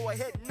 Let's go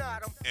ahead and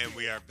nod 'em. And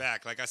we are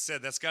back. Like I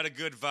said, that's got a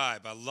good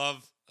vibe. I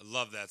love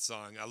that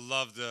song. I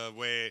love the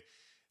way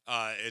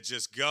it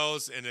just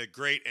goes, and a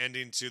great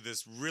ending to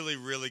this really,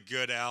 really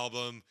good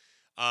album.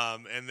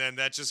 And then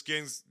that just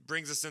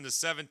brings us into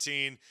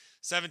 17.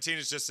 17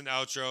 is just an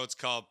outro. It's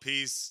called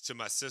Peace to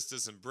My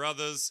Sisters and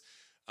Brothers.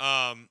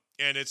 And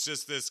it's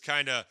just this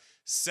kind of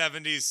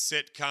 70s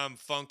sitcom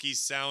funky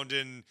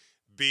sounding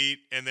beat.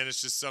 And then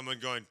it's just someone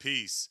going,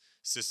 peace,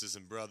 sisters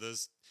and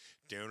brothers.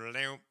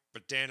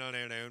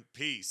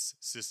 Peace,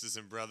 sisters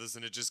and brothers.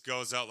 And it just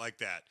goes out like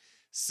that.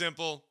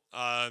 Simple,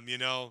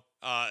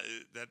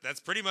 that's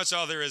pretty much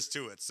all there is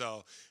to it.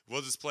 So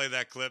we'll just play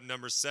that clip.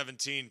 Number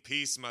 17,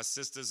 Peace, My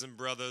Sisters and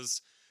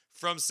Brothers,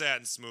 from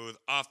Satin Smooth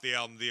off the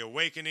album The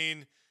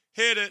Awakening.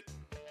 Hit it.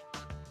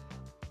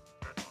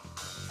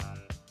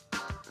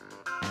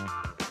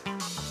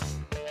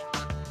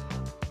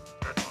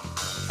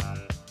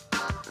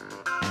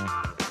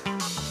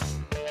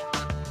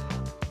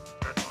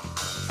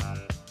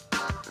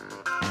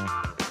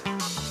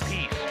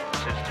 Peace,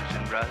 sisters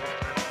and brothers.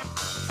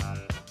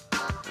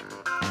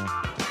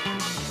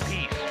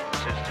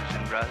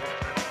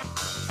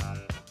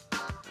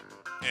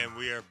 And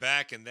we are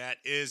back, and that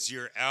is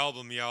your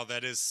album, y'all.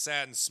 That is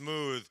Satin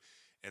Smooth,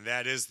 and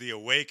that is The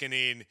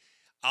Awakening.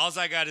 All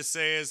I got to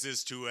say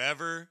is to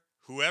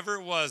whoever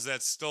it was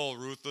that stole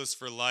Ruthless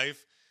for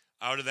Life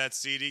out of that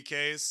CD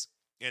case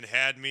and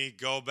had me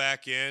go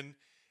back in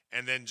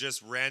and then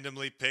just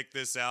randomly pick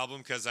this album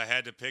because I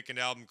had to pick an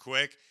album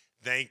quick,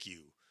 thank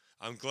you.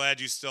 I'm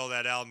glad you stole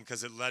that album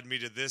because it led me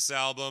to this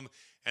album,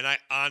 and I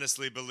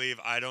honestly believe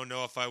I don't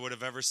know if I would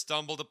have ever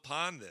stumbled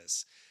upon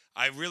this.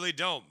 I really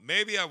don't.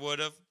 Maybe I would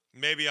have.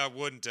 Maybe I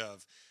wouldn't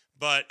have.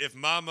 But if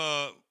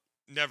Mama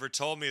Never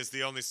Told Me is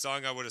the only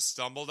song I would have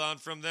stumbled on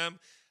from them,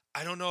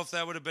 I don't know if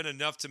that would have been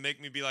enough to make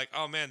me be like,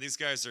 oh man, these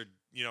guys are,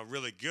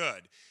 really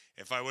good.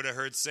 If I would have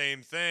heard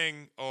Same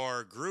Thing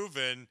or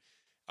Groovin'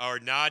 or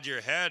Nod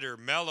Your Head or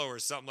Mellow or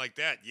something like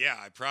that, yeah,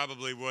 I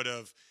probably would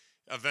have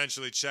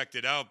eventually checked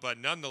it out. But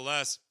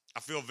nonetheless,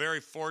 I feel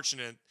very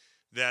fortunate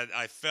that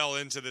I fell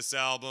into this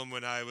album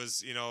when I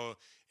was,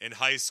 in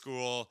high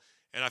school.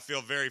 And I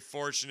feel very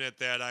fortunate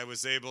that I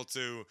was able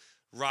to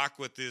rock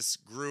with this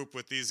group,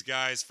 with these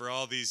guys for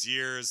all these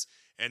years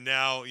And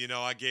now,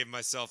 I gave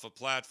myself a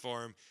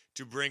platform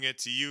to bring it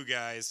to you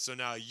guys. So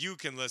now you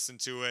can listen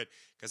to it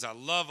because I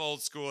love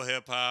old school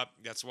hip hop.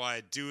 That's why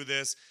I do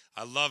this.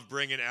 I love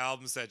bringing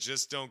albums that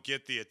just don't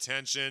get the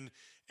attention.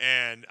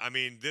 And I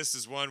mean, this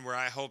is one where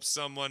I hope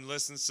someone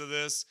listens to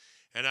this,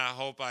 and I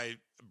hope I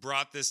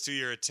brought this to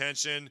your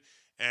attention,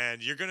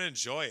 and you're going to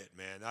enjoy it,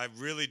 man. I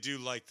really do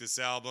like this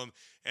album,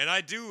 and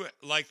I do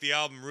like the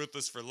album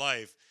Ruthless for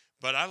Life,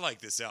 but I like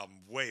this album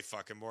way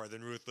fucking more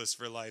than Ruthless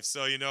for Life.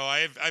 So,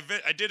 I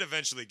did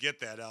eventually get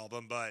that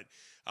album, but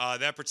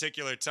that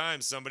particular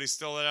time, somebody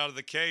stole it out of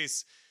the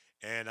case,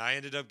 and I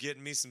ended up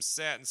getting me some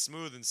Satin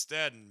Smooth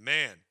instead, and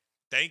man,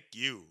 thank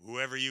you,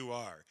 whoever you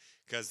are,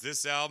 because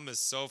this album is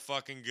so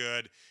fucking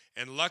good.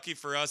 And lucky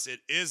for us,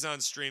 it is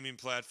on streaming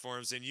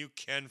platforms, and you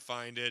can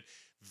find it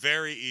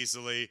very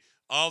easily.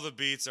 All the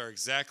beats are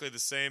exactly the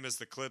same as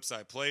the clips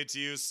I played to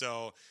you,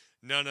 so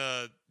none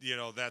of,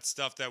 that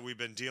stuff that we've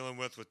been dealing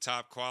with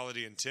Top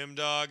Quality and Tim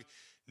Dog.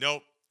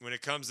 Nope. When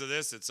it comes to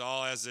this, it's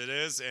all as it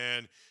is,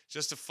 and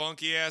just a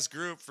funky-ass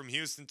group from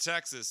Houston,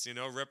 Texas,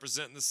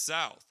 representing the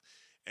South.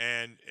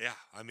 And, yeah,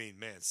 I mean,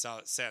 man,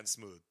 Satin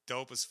Smooth,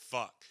 dope as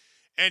fuck.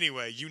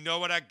 Anyway, you know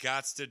what I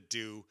got to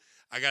do.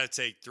 I got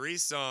to take 3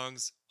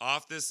 songs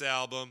off this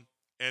album,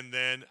 and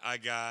then I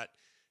got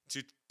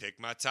to pick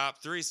my top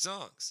 3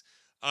 songs.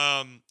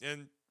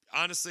 And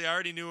honestly, I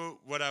already knew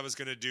what I was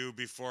going to do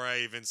before I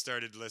even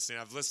started listening.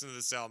 I've listened to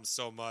this album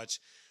so much.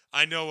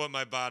 I know what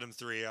my bottom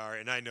 3 are,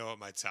 and I know what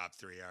my top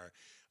 3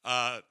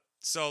 are.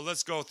 So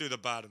let's go through the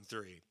bottom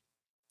 3.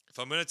 If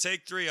I'm going to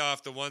take 3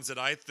 off, the ones that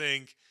I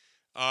think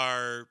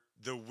are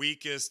the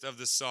weakest of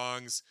the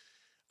songs,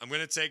 I'm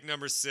going to take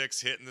number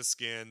 6, Hitting the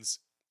Skins,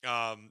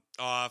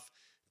 off.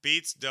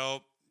 Beats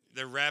dope.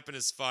 Their rapping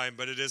is fine,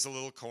 but it is a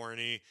little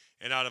corny.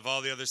 And out of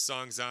all the other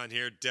songs on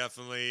here,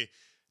 definitely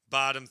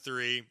bottom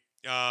 3.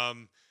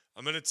 I'm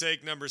going to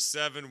take number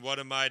 7, What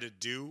Am I to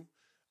Do,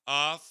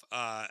 off.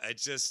 I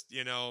just,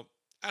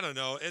 I don't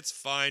know. It's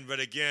fine. But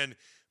again,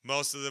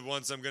 most of the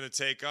ones I'm going to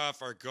take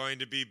off are going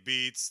to be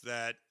beats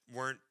that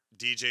weren't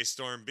DJ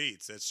Storm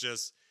beats. It's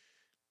just,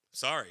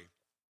 sorry.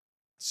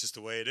 It's just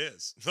the way it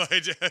is.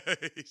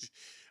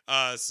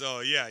 So,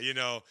 yeah,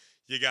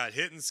 you got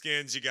Hitting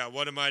Skins, you got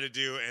What Am I to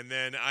Do, and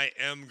then I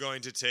am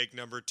going to take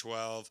number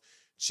 12,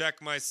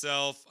 Check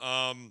Myself.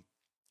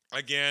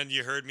 Again,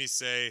 you heard me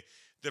say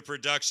the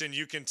production,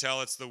 you can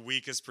tell it's the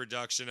weakest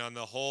production on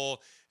the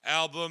whole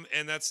album,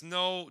 and that's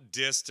no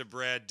diss to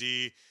Brad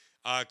D.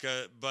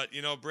 But,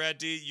 Brad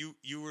D,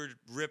 you were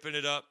ripping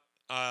it up,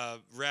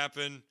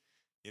 rapping,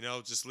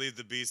 just leave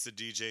the beats to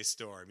DJ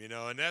Storm,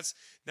 and that's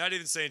not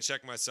even saying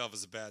Check Myself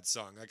is a bad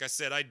song. Like I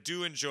said, I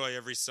do enjoy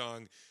every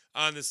song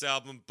on this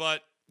album,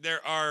 but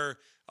there are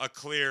a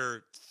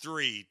clear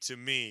 3 to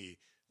me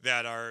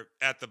that are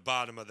at the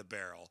bottom of the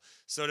barrel.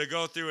 So to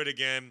go through it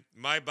again,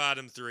 my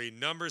bottom 3,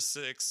 number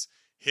 6,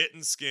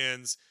 Hitting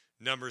Skins,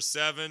 number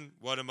 7,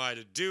 What Am I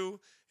to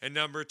Do, and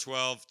number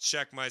 12,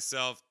 Check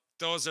Myself.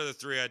 Those are the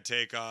 3 I'd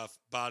take off,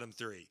 bottom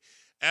 3.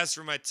 As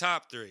for my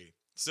top 3,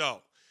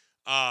 so,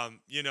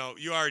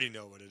 you already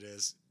know what it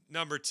is.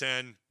 Number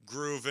 10,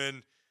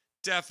 Groovin',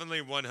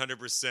 definitely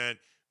 100%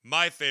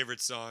 my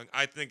favorite song.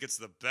 I think it's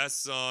the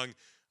best song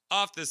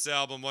off this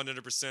album,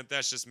 100%.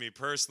 That's just me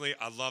personally.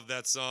 I love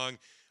that song.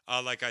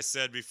 Like I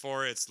said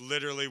before, it's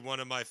literally one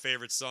of my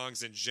favorite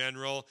songs in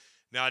general,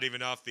 not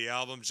even off the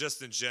album,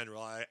 just in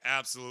general. I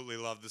absolutely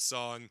love the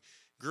song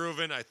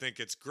Groovin'. I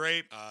think it's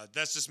great.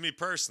 That's just me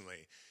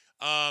personally.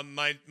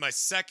 My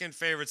second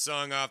favorite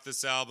song off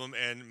this album,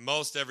 and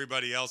most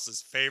everybody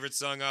else's favorite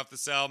song off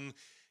this album,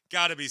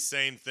 gotta be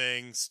Same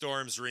Thing,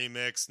 Storm's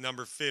remix,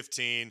 number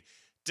 15.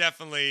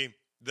 Definitely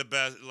the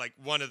best, like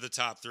one of the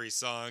top 3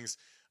 songs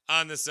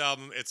on this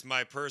album. It's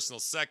my personal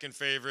second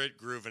favorite.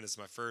 Groovin' is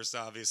my first,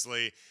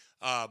 obviously.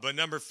 But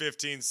number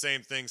 15,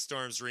 Same Thing,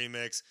 Storm's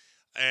remix.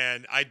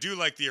 And I do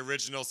like the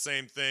original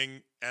Same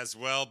Thing as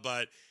well,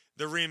 but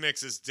the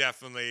remix is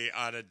definitely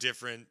on a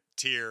different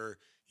tier,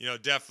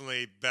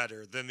 definitely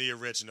better than the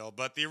original.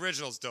 But the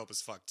original's dope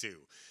as fuck too.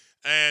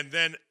 And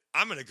then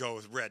I'm going to go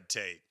with Red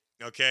Tape,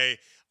 okay?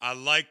 I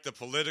like the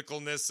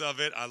politicalness of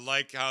it. I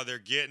like how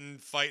they're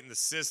fighting the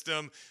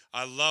system.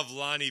 I love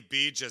Lonnie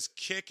B just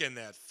kicking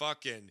that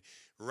fucking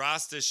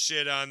Rasta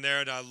shit on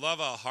there. And I love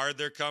how hard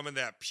they're coming,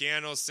 that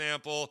piano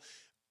sample.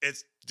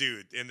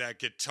 Dude, in that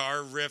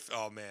guitar riff,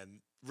 oh man,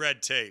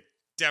 Red Tape,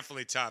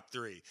 definitely top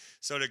 3.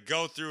 So to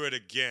go through it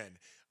again,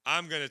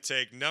 I'm going to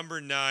take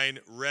number 9,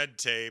 Red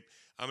Tape.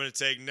 I'm going to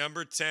take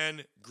number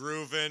 10,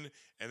 Groovin'.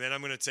 And then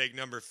I'm going to take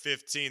number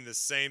 15, The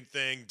Same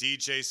Thing,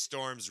 DJ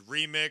Storm's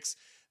remix.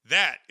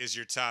 That is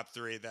your top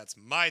 3. That's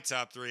my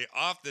top 3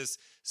 off this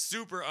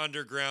super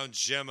underground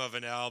gem of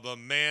an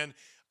album. Man,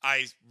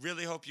 I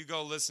really hope you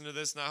go listen to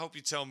this, and I hope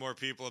you tell more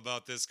people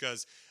about this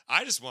because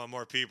I just want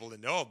more people to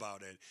know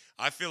about it.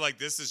 I feel like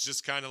this is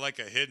just kind of like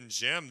a hidden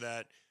gem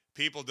that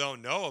people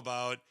don't know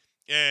about,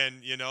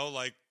 and,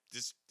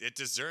 it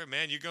deserves,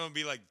 man, you're going to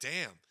be like,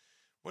 damn,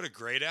 what a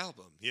great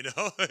album,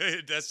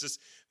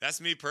 That's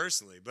me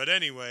personally. But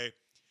anyway,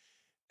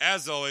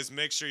 As always,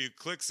 make sure you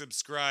click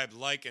subscribe,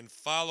 like, and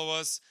follow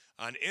us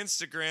on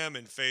Instagram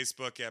and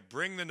Facebook at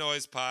Bring the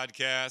Noise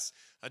Podcast.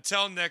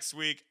 Until next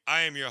week,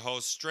 I am your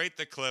host, Straight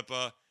the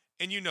Clipper,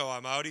 and you know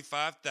I'm Audi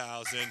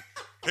 5000.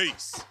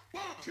 Peace.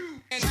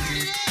 Turn it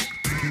up.